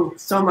wasn't known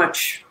so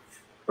much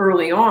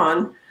early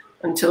on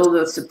until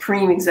the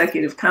Supreme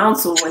Executive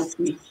Council, when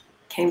he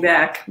came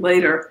back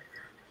later,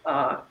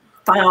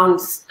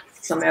 found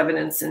some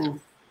evidence and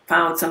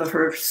found some of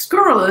her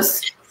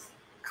scurrilous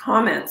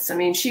comments. I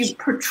mean, she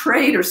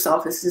portrayed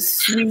herself as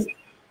this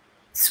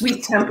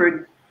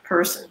sweet-tempered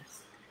person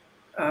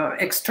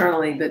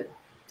externally, but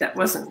that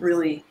wasn't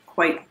really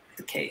quite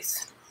the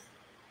case.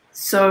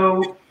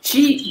 So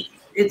she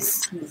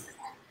is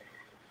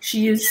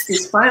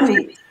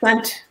finally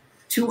sent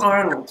to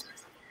Arnold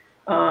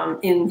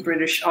in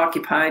British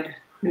occupied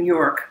New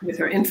York with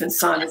her infant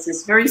son. It's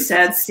this very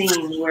sad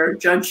scene where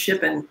Judge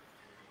Shippen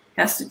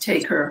has to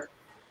take her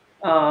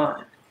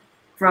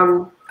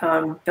from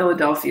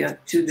Philadelphia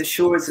to the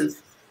shores of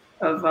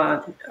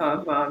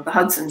the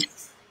Hudson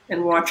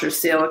and watch her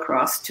sail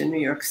across to New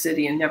York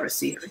City and never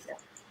see her again,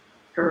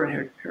 her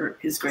and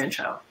his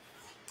grandchild.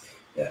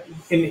 Yeah.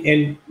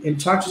 And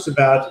talk to us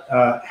about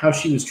how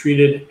she was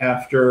treated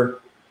after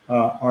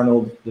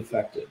Arnold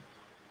defected.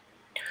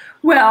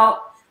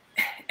 Well,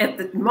 at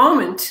the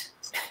moment,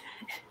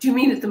 do you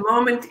mean at the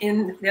moment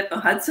at the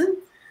Hudson?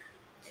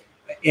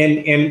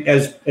 And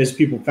as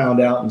people found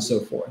out and so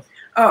forth.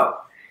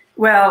 Oh,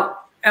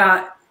 well,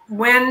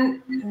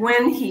 when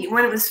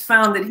it was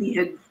found that he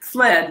had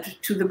fled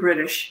to the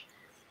British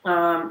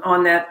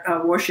on that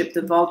warship,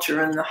 the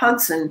Vulture, and the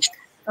Hudson,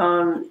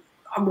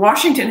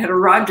 Washington had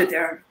arrived at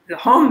the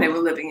home they were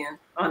living in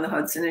on the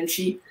Hudson, and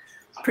she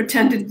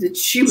pretended that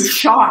she was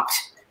shocked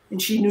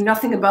and she knew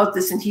nothing about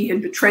this, and he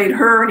had betrayed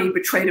her and he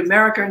betrayed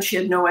America, and she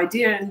had no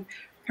idea. And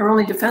her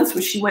only defense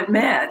was she went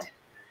mad.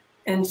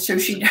 And so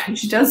she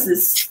does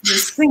this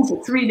thing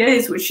for 3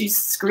 days where she's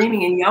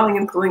screaming and yelling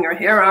and pulling her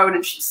hair out,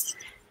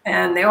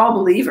 and they all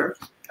believe her.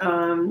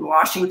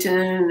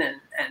 Washington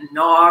and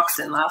Knox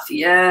and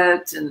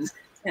Lafayette and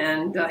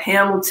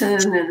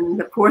Hamilton, and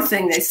the poor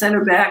thing, they sent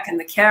her back in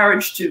the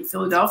carriage to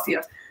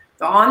Philadelphia.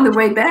 On the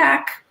way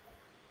back,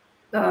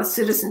 the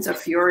citizens are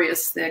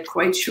furious. They're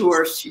quite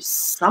sure she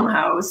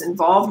somehow is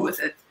involved with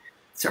it.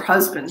 It's her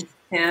husband.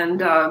 And,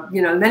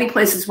 many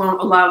places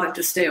won't allow them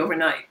to stay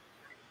overnight.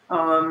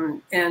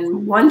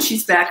 And once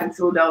she's back in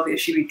Philadelphia,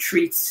 she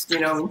retreats,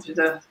 into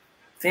the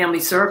family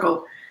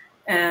circle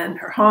and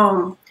her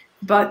home.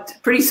 But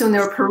pretty soon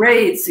there were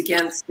parades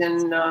against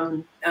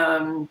and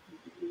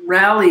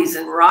rallies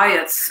and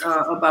riots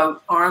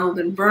about Arnold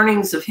and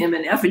burnings of him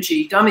in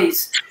effigy,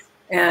 dummies,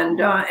 and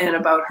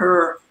about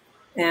her.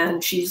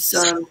 And she's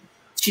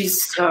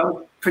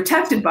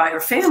protected by her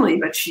family,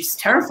 but she's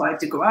terrified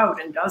to go out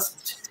and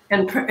doesn't.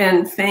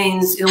 And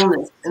feigns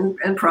illness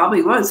and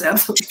probably was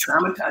absolutely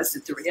traumatized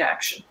at the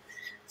reaction.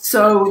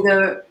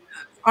 So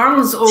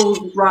Arnold's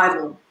old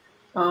rival,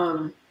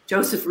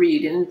 Joseph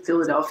Reed in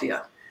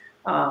Philadelphia,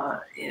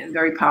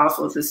 very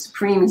powerful at the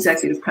Supreme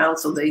Executive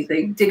Council,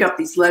 they dig up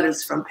these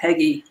letters from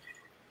Peggy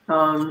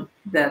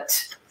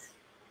that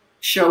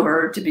show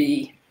her to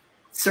be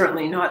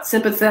certainly not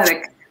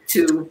sympathetic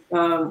to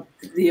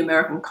the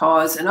American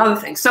cause and other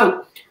things.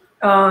 So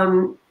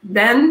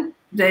then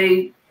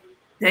they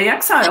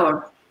exile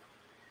her,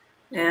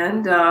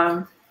 and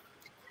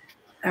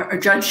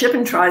Judge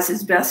Shippen tries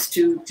his best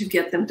to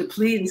get them to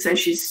plead and say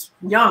she's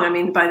young. I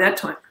mean, by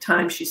that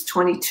time she's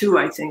 22,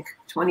 I think,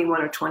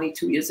 21 or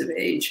 22 years of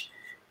age,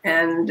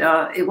 and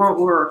it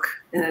won't work.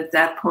 And at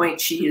that point,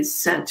 she is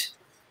sent,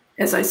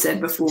 as I said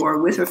before,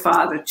 with her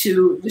father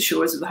to the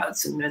shores of the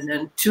Hudson and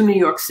then to New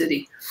York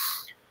City.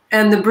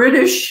 And the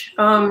British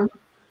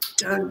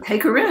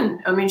take her in.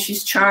 I mean,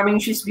 she's charming,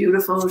 she's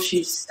beautiful,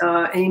 she's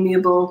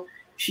amiable.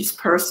 She's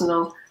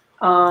personal,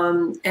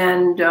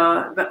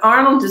 but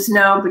Arnold is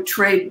now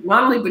betrayed.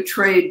 Not only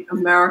betrayed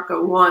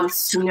America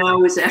once, he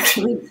now is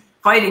actually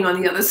fighting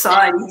on the other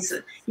side.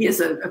 He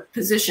has a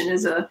position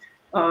as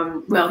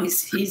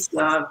he's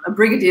a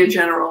brigadier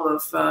general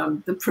of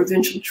the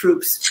provincial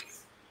troops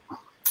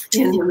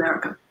in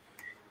America,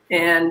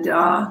 and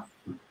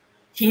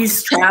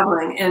he's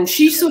traveling. And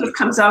she sort of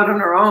comes out on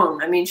her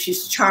own. I mean,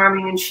 she's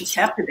charming and she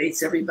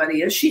captivates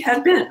everybody, as she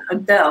had been a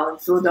belle in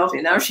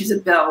Philadelphia. Now she's a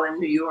belle in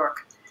New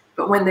York.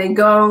 But when they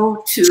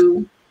go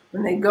to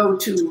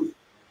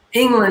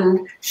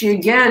England, she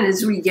again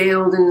is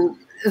regaled, and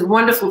a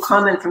wonderful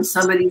comment from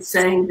somebody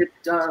saying that,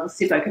 let's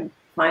see if I can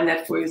find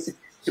that for you. She's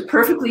a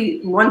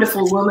perfectly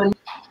wonderful woman,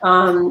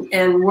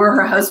 and were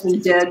her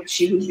husband dead,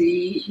 she would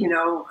be,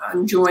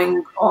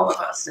 enjoying all of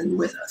us and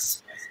with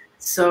us.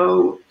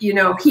 So,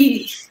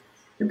 the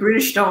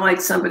British don't like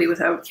somebody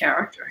without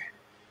character,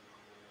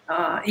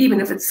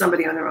 even if it's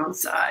somebody on their own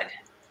side.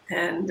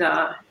 And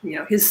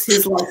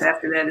his life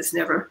after that is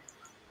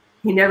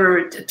he never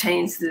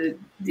attains the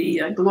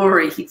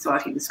glory he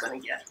thought he was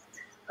going to get,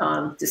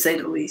 to say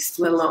the least,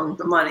 let alone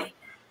the money.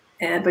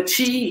 But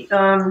she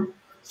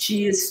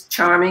is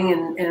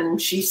charming,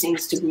 and she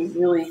seems to be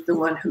really the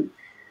one who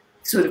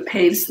sort of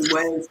paves the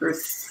way for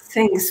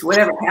things,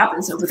 whatever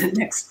happens over the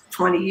next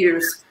 20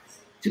 years,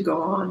 to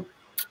go on.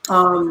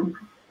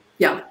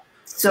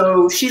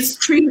 So she's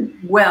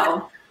treated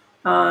well.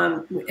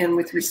 And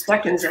with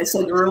respect, and as I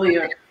said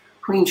earlier,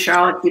 Queen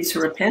Charlotte gives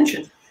her a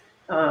pension.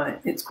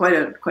 It's quite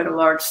a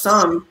large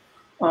sum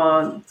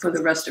for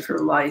the rest of her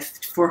life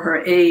for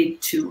her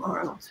aid to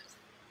Arnold.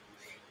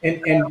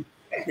 And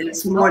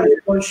it's how more. old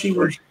was she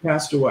when she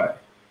passed away?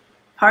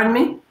 Pardon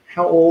me?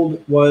 How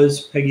old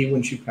was Peggy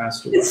when she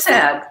passed away? It's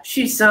sad.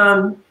 She's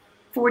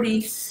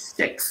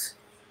 46.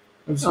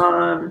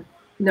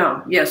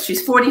 No, yes,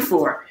 she's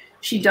 44.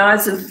 She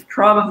dies of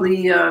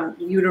probably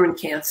uterine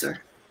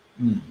cancer.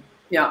 Mm.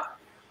 Yeah.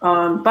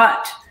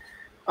 But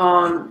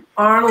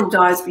Arnold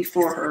dies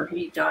before her.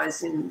 He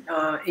dies in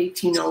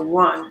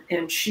 1801,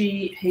 and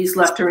he's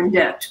left her in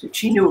debt, which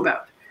she knew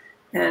about.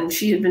 And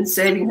she had been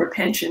saving her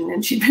pension,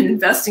 and she'd been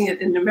investing it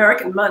in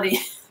American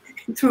money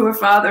through her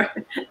father,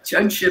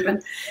 Judge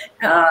Shippen,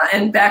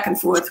 and back and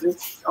forth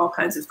with all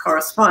kinds of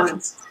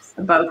correspondence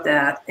about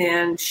that.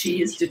 And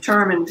she is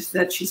determined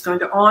that she's going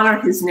to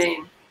honor his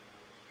name.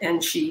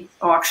 And she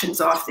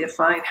auctions off their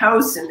fine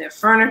house and their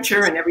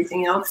furniture and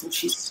everything else. And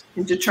she's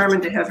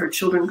determined to have her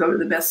children go to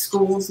the best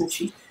schools. And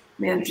she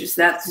manages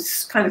that.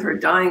 It's kind of her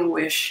dying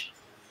wish.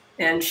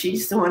 And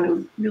she's the one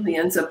who really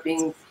ends up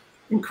being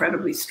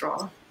incredibly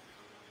strong.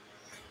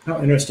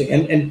 How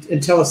interesting.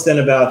 And tell us then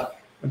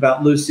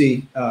about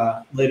Lucy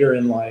later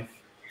in life.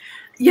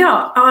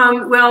 Yeah.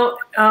 Well,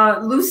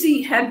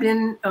 Lucy had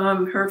been,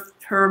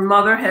 her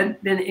mother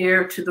had been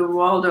heir to the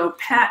Waldo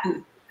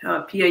Patent,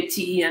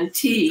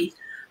 Patent,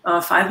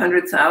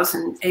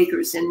 500,000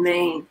 acres in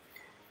Maine.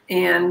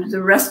 And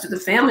the rest of the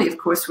family, of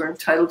course, were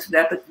entitled to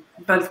that.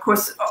 But of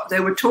course, they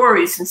were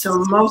Tories. And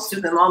so most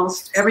of them,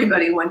 almost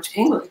everybody went to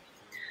England.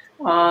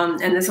 And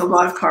there's a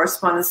lot of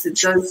correspondence that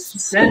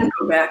does then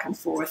go back and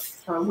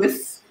forth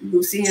with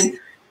Lucy.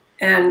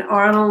 And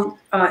Arnold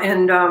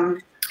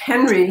and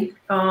Henry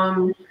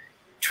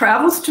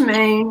travels to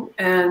Maine,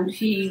 and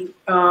he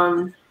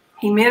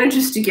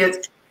manages to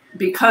get,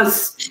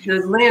 because the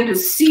land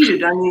is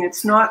ceded, I mean,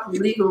 it's not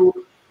legal.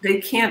 They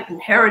can't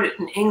inherit it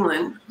in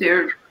England.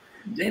 They've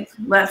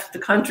left the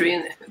country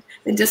and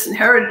they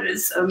disinherited it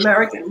as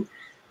American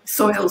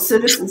soil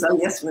citizens, I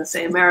guess I'm going to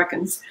say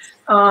Americans.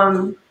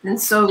 And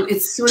so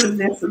it's sort of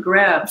there for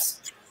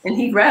grabs. And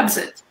he grabs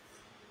it.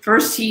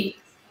 First, he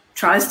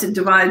tries to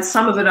divide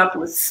some of it up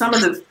with some of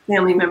the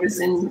family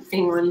members in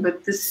England,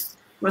 but this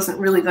wasn't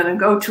really going to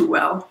go too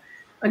well,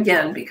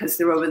 again, because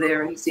they're over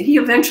there. And he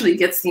eventually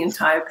gets the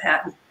entire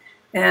patent.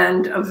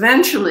 And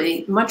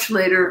eventually, much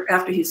later,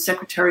 after he's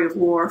Secretary of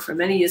War for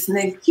many years, and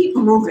they keep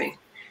moving.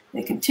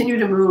 They continue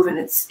to move, and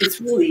it's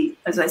really,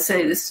 as I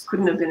say, this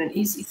couldn't have been an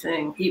easy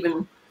thing,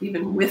 even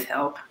with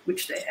help,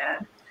 which they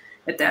had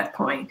at that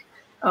point.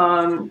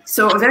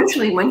 So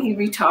eventually, when he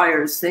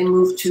retires, they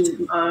move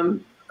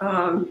to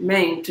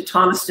Maine, to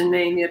Thomaston,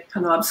 Maine, near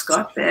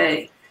Penobscot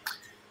Bay,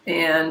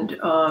 and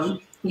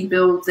they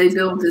build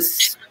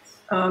this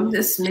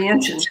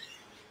mansion,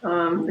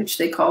 which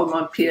they call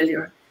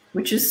Montpelier,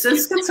 which is,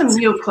 it's got some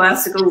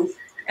neoclassical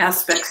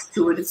aspects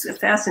to it. It's a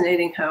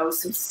fascinating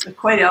house. It's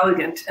quite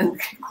elegant and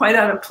quite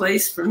out of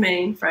place for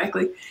Maine,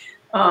 frankly.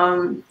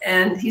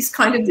 And he's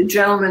kind of the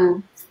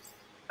gentleman,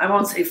 I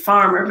won't say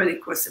farmer, but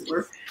of course it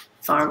were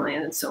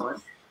farmland and so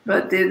on.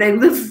 But they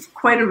live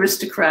quite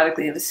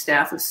aristocratically, have a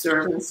staff of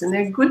servants, and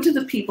they're good to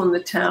the people in the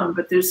town.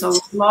 But there's a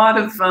lot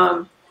of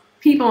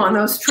people on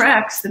those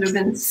tracks that have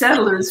been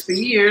settlers for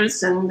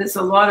years, and there's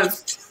a lot of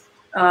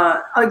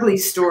ugly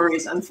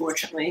stories,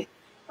 unfortunately,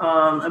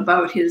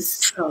 about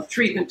his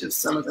treatment of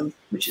some of them,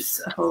 which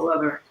is a whole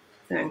other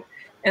thing.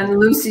 And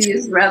Lucy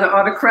is rather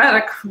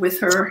autocratic with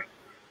her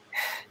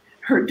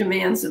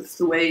demands of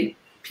the way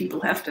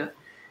people have to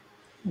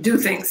do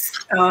things.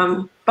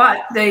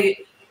 But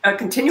they are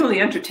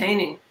continually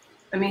entertaining.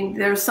 I mean,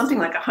 there's something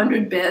like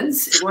 100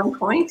 beds at one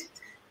point.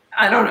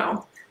 I don't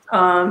know.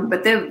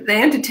 But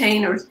they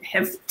entertain or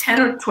have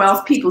 10 or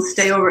 12 people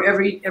stay over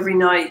every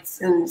night.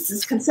 And this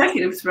is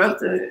consecutive throughout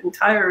the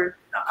entire,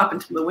 up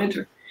until the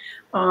winter.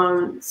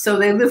 So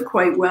they live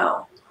quite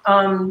well.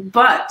 And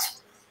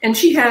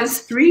she has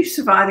 3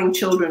 surviving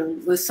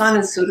children. The son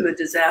is sort of a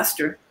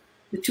disaster.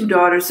 The 2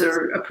 daughters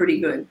are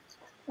pretty good.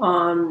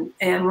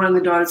 And one of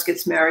the daughters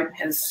gets married and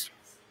has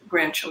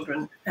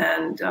grandchildren.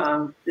 And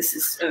this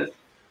is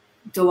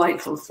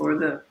delightful for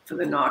the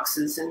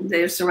Knoxes. And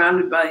they are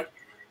surrounded by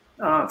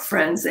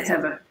friends. They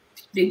have a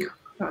big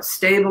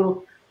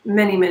stable,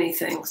 many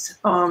things.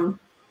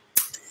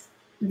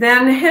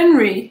 Then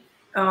Henry,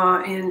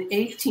 in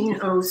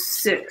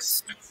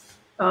 1806,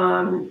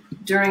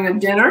 during a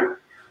dinner,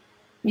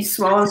 he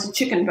swallows a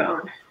chicken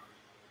bone,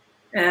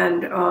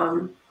 and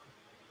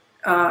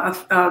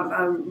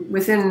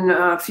within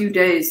a few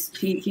days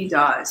he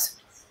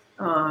dies.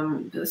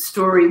 The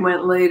story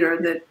went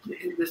later that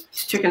the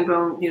chicken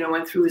bone,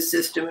 went through his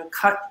system and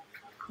cut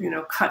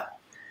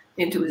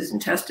into his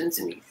intestines,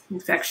 and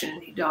infection,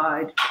 and he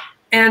died.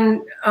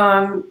 And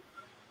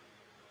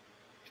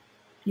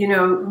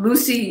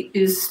Lucy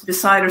is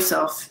beside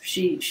herself.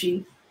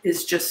 She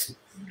is just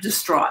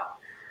distraught,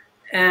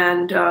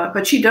 and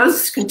but she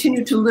does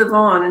continue to live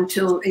on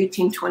until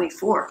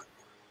 1824,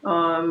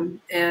 And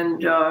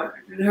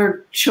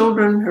her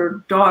children,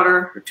 her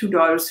daughter, her two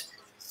daughters,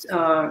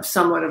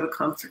 somewhat of a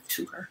comfort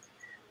to her.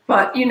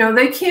 But, you know,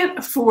 they can't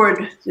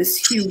afford this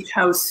huge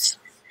house,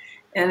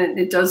 and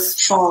it does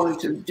fall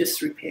into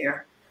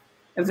disrepair.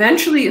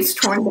 Eventually, it's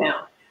torn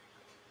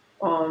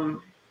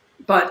down.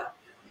 But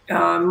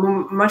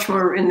much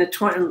more in the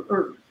 20,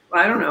 or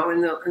I don't know,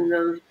 in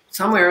the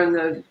somewhere in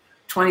the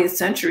 20th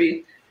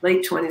century,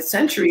 late 20th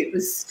century, it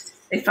was,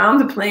 they found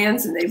the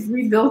plans and they've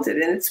rebuilt it,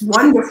 and it's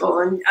wonderful.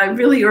 And I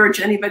really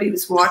urge anybody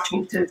who's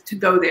watching to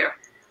go there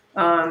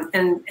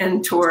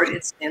and tour it.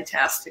 It's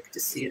fantastic to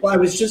see it. Well, I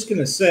was just going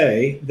to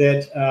say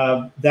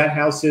that that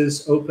house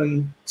is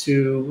open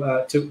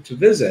to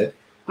visit.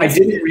 I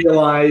didn't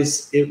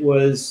realize it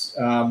was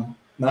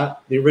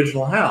not the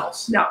original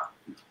house. No,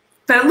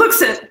 but it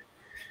looks it.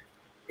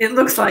 It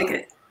looks like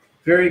it.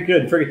 Very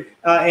good, very good.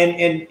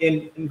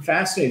 And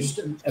fascinating. Just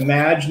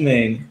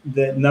imagining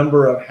the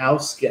number of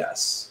house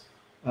guests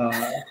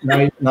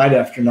night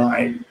after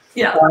night.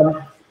 Yeah.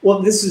 Well,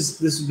 this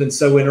has been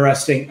so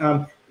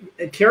interesting.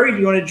 Carrie, do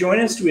you want to join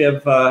us? Do we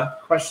have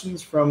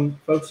questions from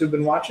folks who've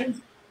been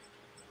watching?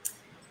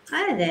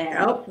 Hi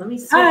there. Oh, let me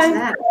switch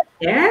that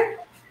there.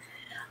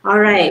 All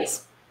right.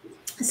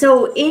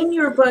 So in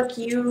your book,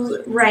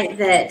 you write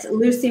that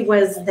Lucy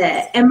was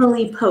the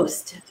Emily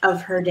Post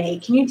of her day.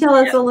 Can you tell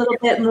us a little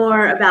bit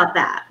more about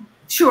that?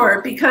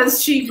 Sure,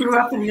 because she grew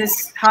up in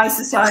this high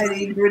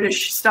society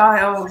British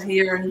style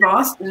here in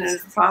Boston, and her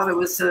father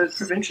was a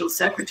provincial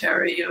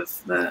secretary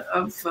of the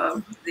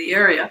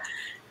area.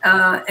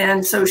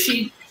 And so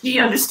she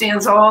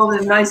understands all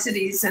the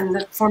niceties and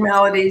the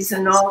formalities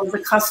and all of the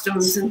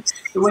customs and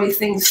the way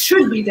things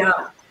should be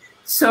done.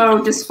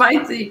 So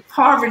despite the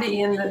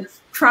poverty and the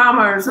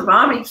traumas of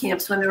army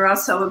camps when there are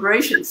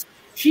celebrations,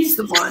 she's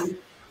the one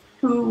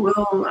who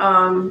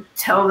will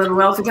tell them,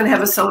 well, if we're going to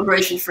have a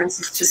celebration, for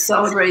instance, to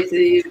celebrate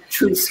the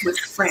truce with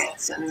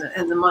France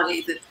and the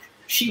money, that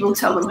she will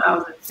tell them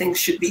how things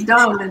should be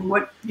done and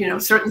what, you know,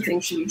 certain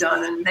things should be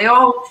done. And they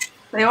all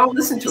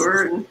listen to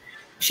her. And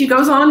she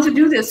goes on to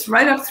do this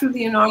right up through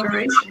the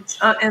inauguration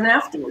and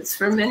afterwards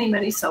for many,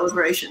 many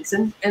celebrations.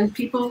 And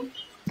people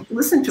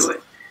listen to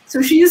it.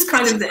 So she is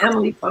kind of the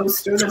Emily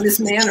Post, or the Miss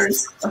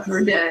Manners of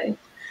her day.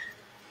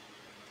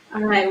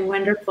 All right,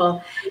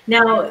 wonderful.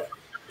 Now,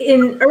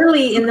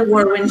 early in the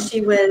war, when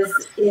she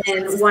was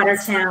in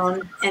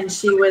Watertown and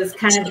she was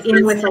kind of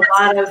in with a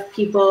lot of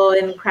people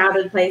in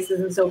crowded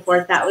places and so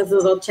forth, that was a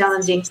little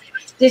challenging.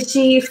 Did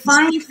she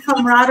find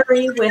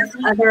camaraderie with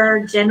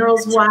other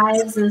generals'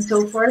 wives and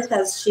so forth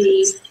as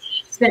she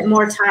spent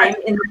more time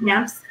in the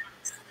camps?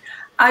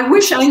 I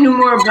wish I knew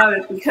more about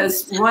it,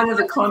 because one of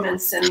the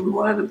comments in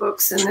one of the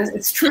books, and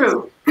it's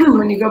true,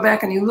 when you go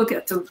back and you look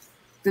at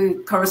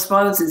the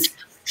correspondences,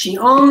 she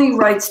only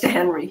writes to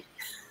Henry.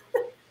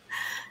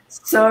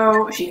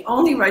 So she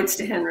only writes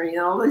to Henry,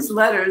 and all these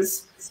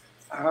letters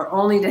are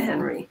only to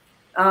Henry.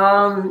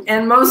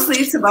 And mostly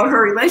it's about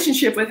her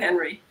relationship with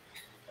Henry.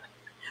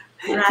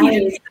 Right. He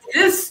didn't do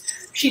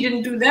this, she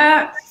didn't do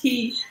that,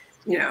 he,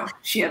 you know,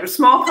 she had her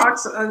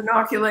smallpox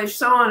inoculation,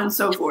 so on and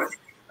so forth.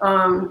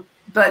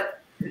 But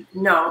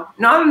no,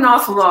 not an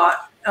awful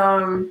lot.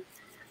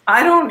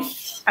 I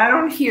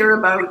don't hear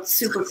about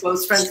super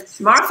close friends.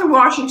 Martha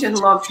Washington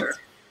loved her.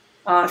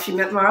 She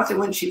met Martha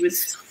when she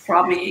was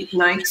probably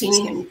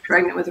 19 and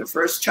pregnant with her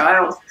first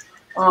child,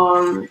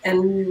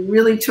 and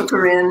really took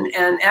her in.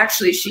 And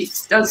actually, she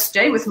does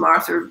stay with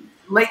Martha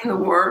late in the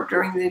war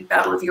during the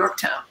Battle of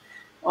Yorktown.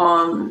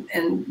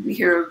 And we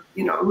hear,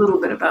 you know, a little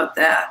bit about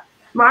that.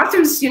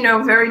 Martha's, you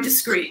know, very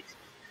discreet.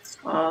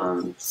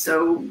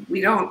 So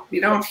we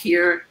don't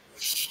hear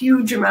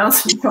huge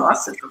amounts of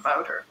gossip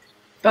about her.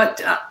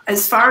 But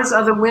as far as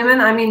other women,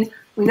 I mean,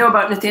 we know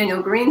about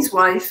Nathaniel Greene's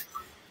wife,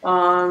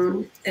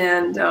 but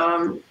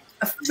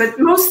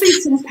mostly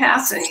it's in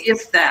passing,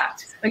 if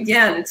that.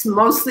 Again, it's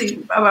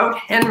mostly about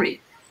Henry.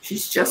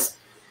 She's just,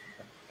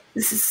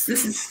 this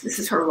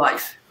is her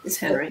life, is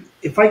Henry.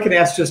 If I could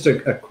ask just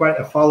a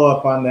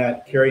follow-up on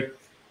that, Carrie.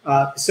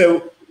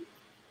 So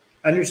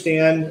I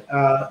understand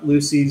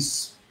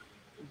Lucy's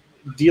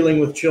dealing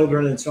with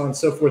children and so on and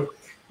so forth.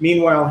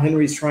 Meanwhile,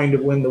 Henry's trying to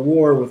win the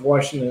war with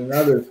Washington and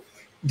others.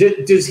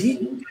 Does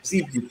he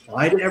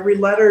reply to every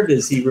letter?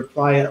 Does he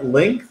reply at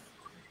length?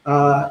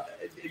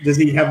 Does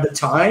he have the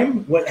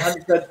time? How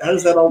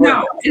does that all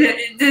work? No,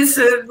 there's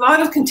a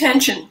lot of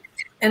contention,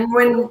 and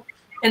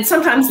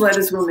sometimes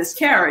letters will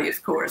miscarry,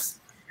 of course,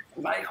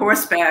 by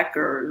horseback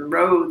or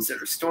roads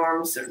or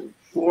storms or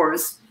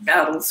wars,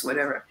 battles,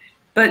 whatever.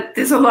 But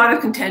there's a lot of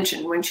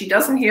contention when she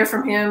doesn't hear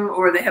from him,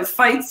 or they have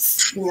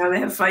fights. You know, they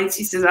have fights.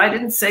 He says, "I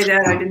didn't say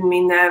that. I didn't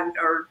mean that,"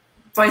 or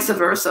vice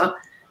versa.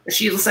 Or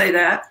she'll say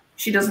that.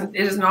 She doesn't.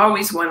 It isn't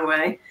always one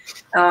way,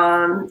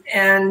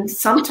 and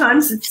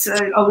sometimes it's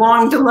a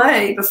long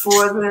delay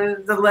before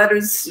the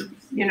letters,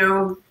 you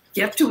know,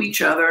 get to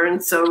each other,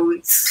 and so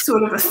it's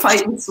sort of a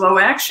fight in slow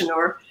action,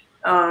 or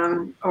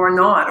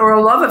not, or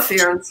a love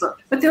affair.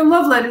 But their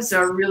love letters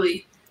are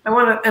really, I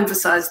want to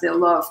emphasize their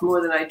love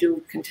more than I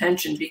do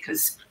contention,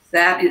 because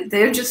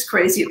they're just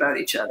crazy about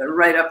each other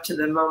right up to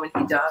the moment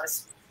he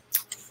dies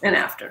and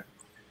after.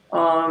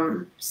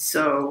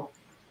 So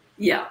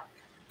yeah,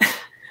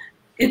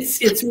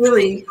 it's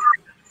really,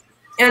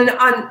 and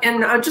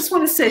I just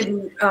want to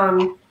say,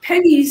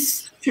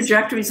 Peggy's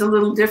trajectory is a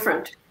little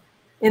different.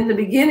 In the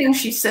beginning,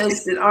 she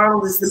says that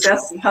Arnold is the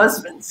best of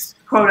husbands,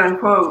 quote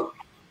unquote.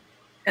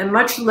 And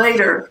much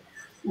later,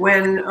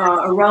 when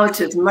a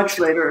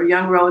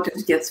young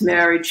relative gets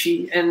married,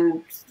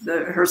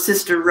 her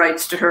sister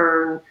writes to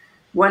her and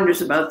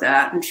wonders about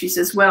that. And she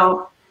says,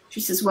 well,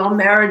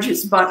 marriage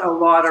is but a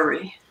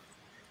lottery.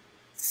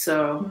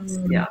 So,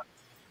 yeah.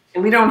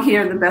 And we don't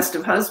hear the best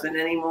of husband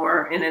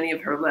anymore in any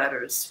of her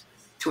letters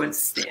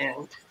towards the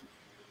end.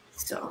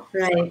 So,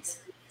 right.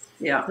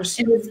 Yeah.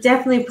 She was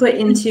definitely put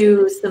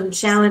into some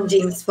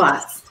challenging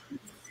spots.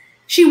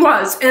 She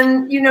was.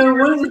 And,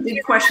 one of the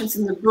big questions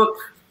in the book,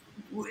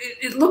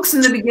 it looks in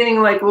the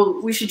beginning like,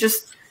 well, we should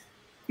just,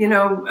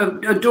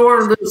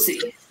 adore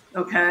Lucy,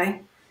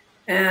 okay?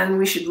 And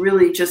we should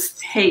really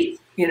just hate,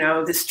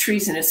 this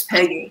treasonous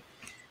Peggy.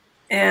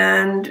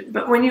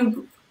 But when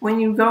you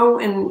go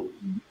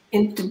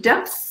into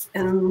depth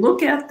and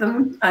look at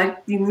them,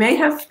 you may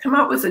have come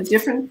up with a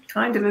different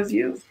kind of a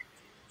view.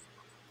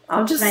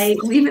 I'll just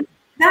leave it at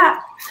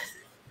that.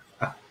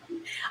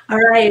 All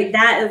right,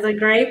 that is a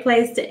great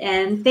place to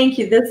end. Thank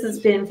you. This has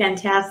been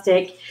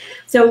fantastic.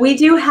 So we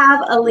do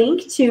have a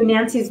link to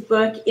Nancy's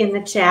book in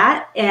the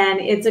chat, and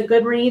it's a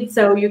good read,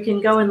 so you can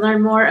go and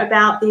learn more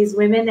about these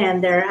women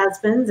and their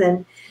husbands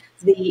and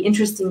the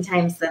interesting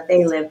times that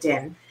they lived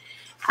in.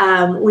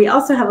 We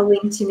also have a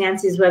link to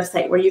Nancy's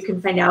website where you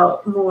can find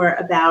out more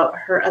about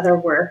her other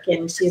work,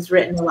 and she's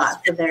written a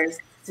lot, so there's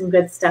some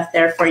good stuff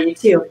there for you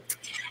too.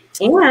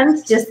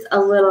 And just a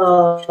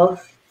little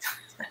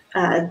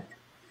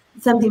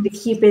something to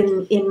keep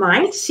in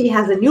mind, she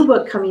has a new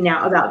book coming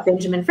out about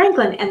Benjamin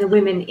Franklin and the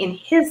women in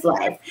his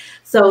life.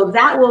 So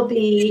that will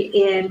be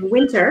in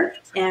winter,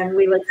 and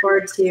we look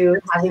forward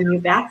to having you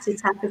back to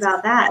talk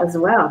about that as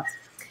well.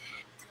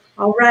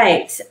 All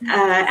right,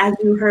 as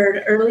you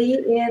heard early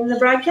in the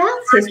broadcast,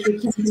 History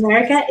Camp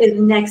America is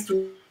next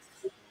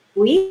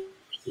week.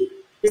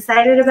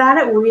 Excited about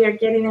it. We are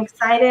getting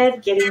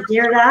excited, getting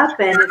geared up,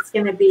 and it's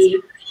going to be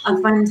a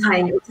fun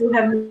time. If you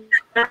have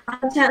not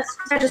had a chance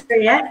to register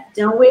yet,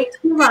 don't wait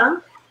too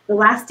long. The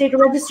last day to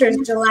register is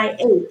July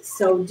 8th,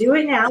 so do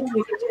it now.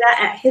 You can do that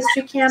at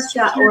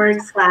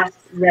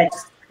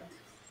historycamp.org/register.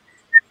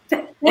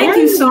 Thank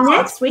you so much.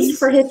 Next week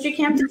for History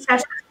Camp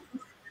discussion.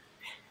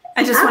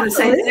 I just want to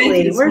say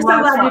thank you. We're so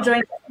glad you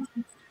joined us.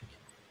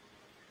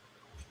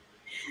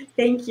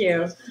 Thank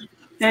you.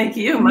 Thank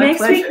you. My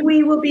pleasure. Next week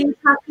we will be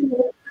talking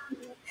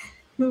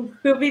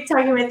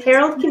with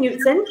Harold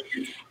Knutson,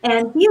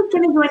 and he is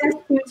going to join us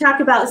to talk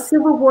about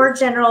Civil War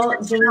General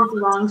James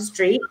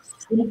Longstreet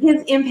and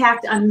his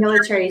impact on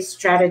military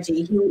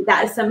strategy.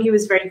 That is something he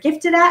was very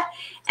gifted at,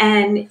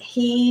 and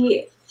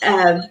he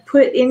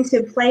put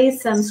into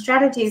place some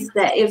strategies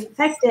that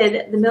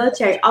affected the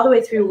military all the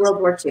way through World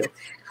War II.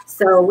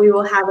 So we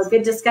will have a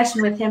good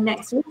discussion with him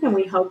next week, and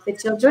we hope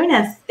that you'll join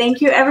us. Thank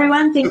you,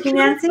 everyone. Thank you,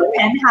 Nancy,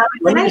 and have a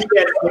good night.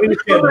 Let me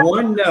just add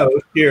one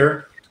note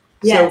here.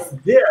 Yes. So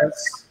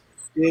this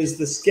is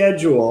the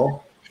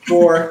schedule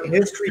for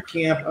History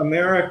Camp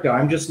America.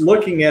 I'm just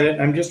looking at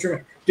it. I'm just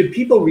trying. Do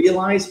people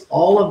realize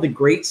all of the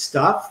great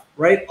stuff,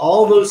 right?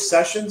 All those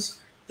sessions,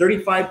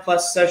 35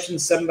 plus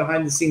sessions, 7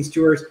 behind the scenes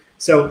tours.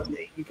 So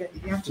you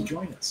have to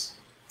join us.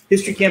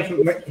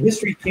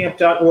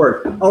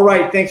 Historycamp.org. All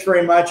right. Thanks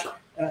very much,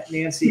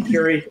 Nancy,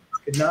 Carrie.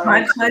 Good night.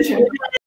 My pleasure.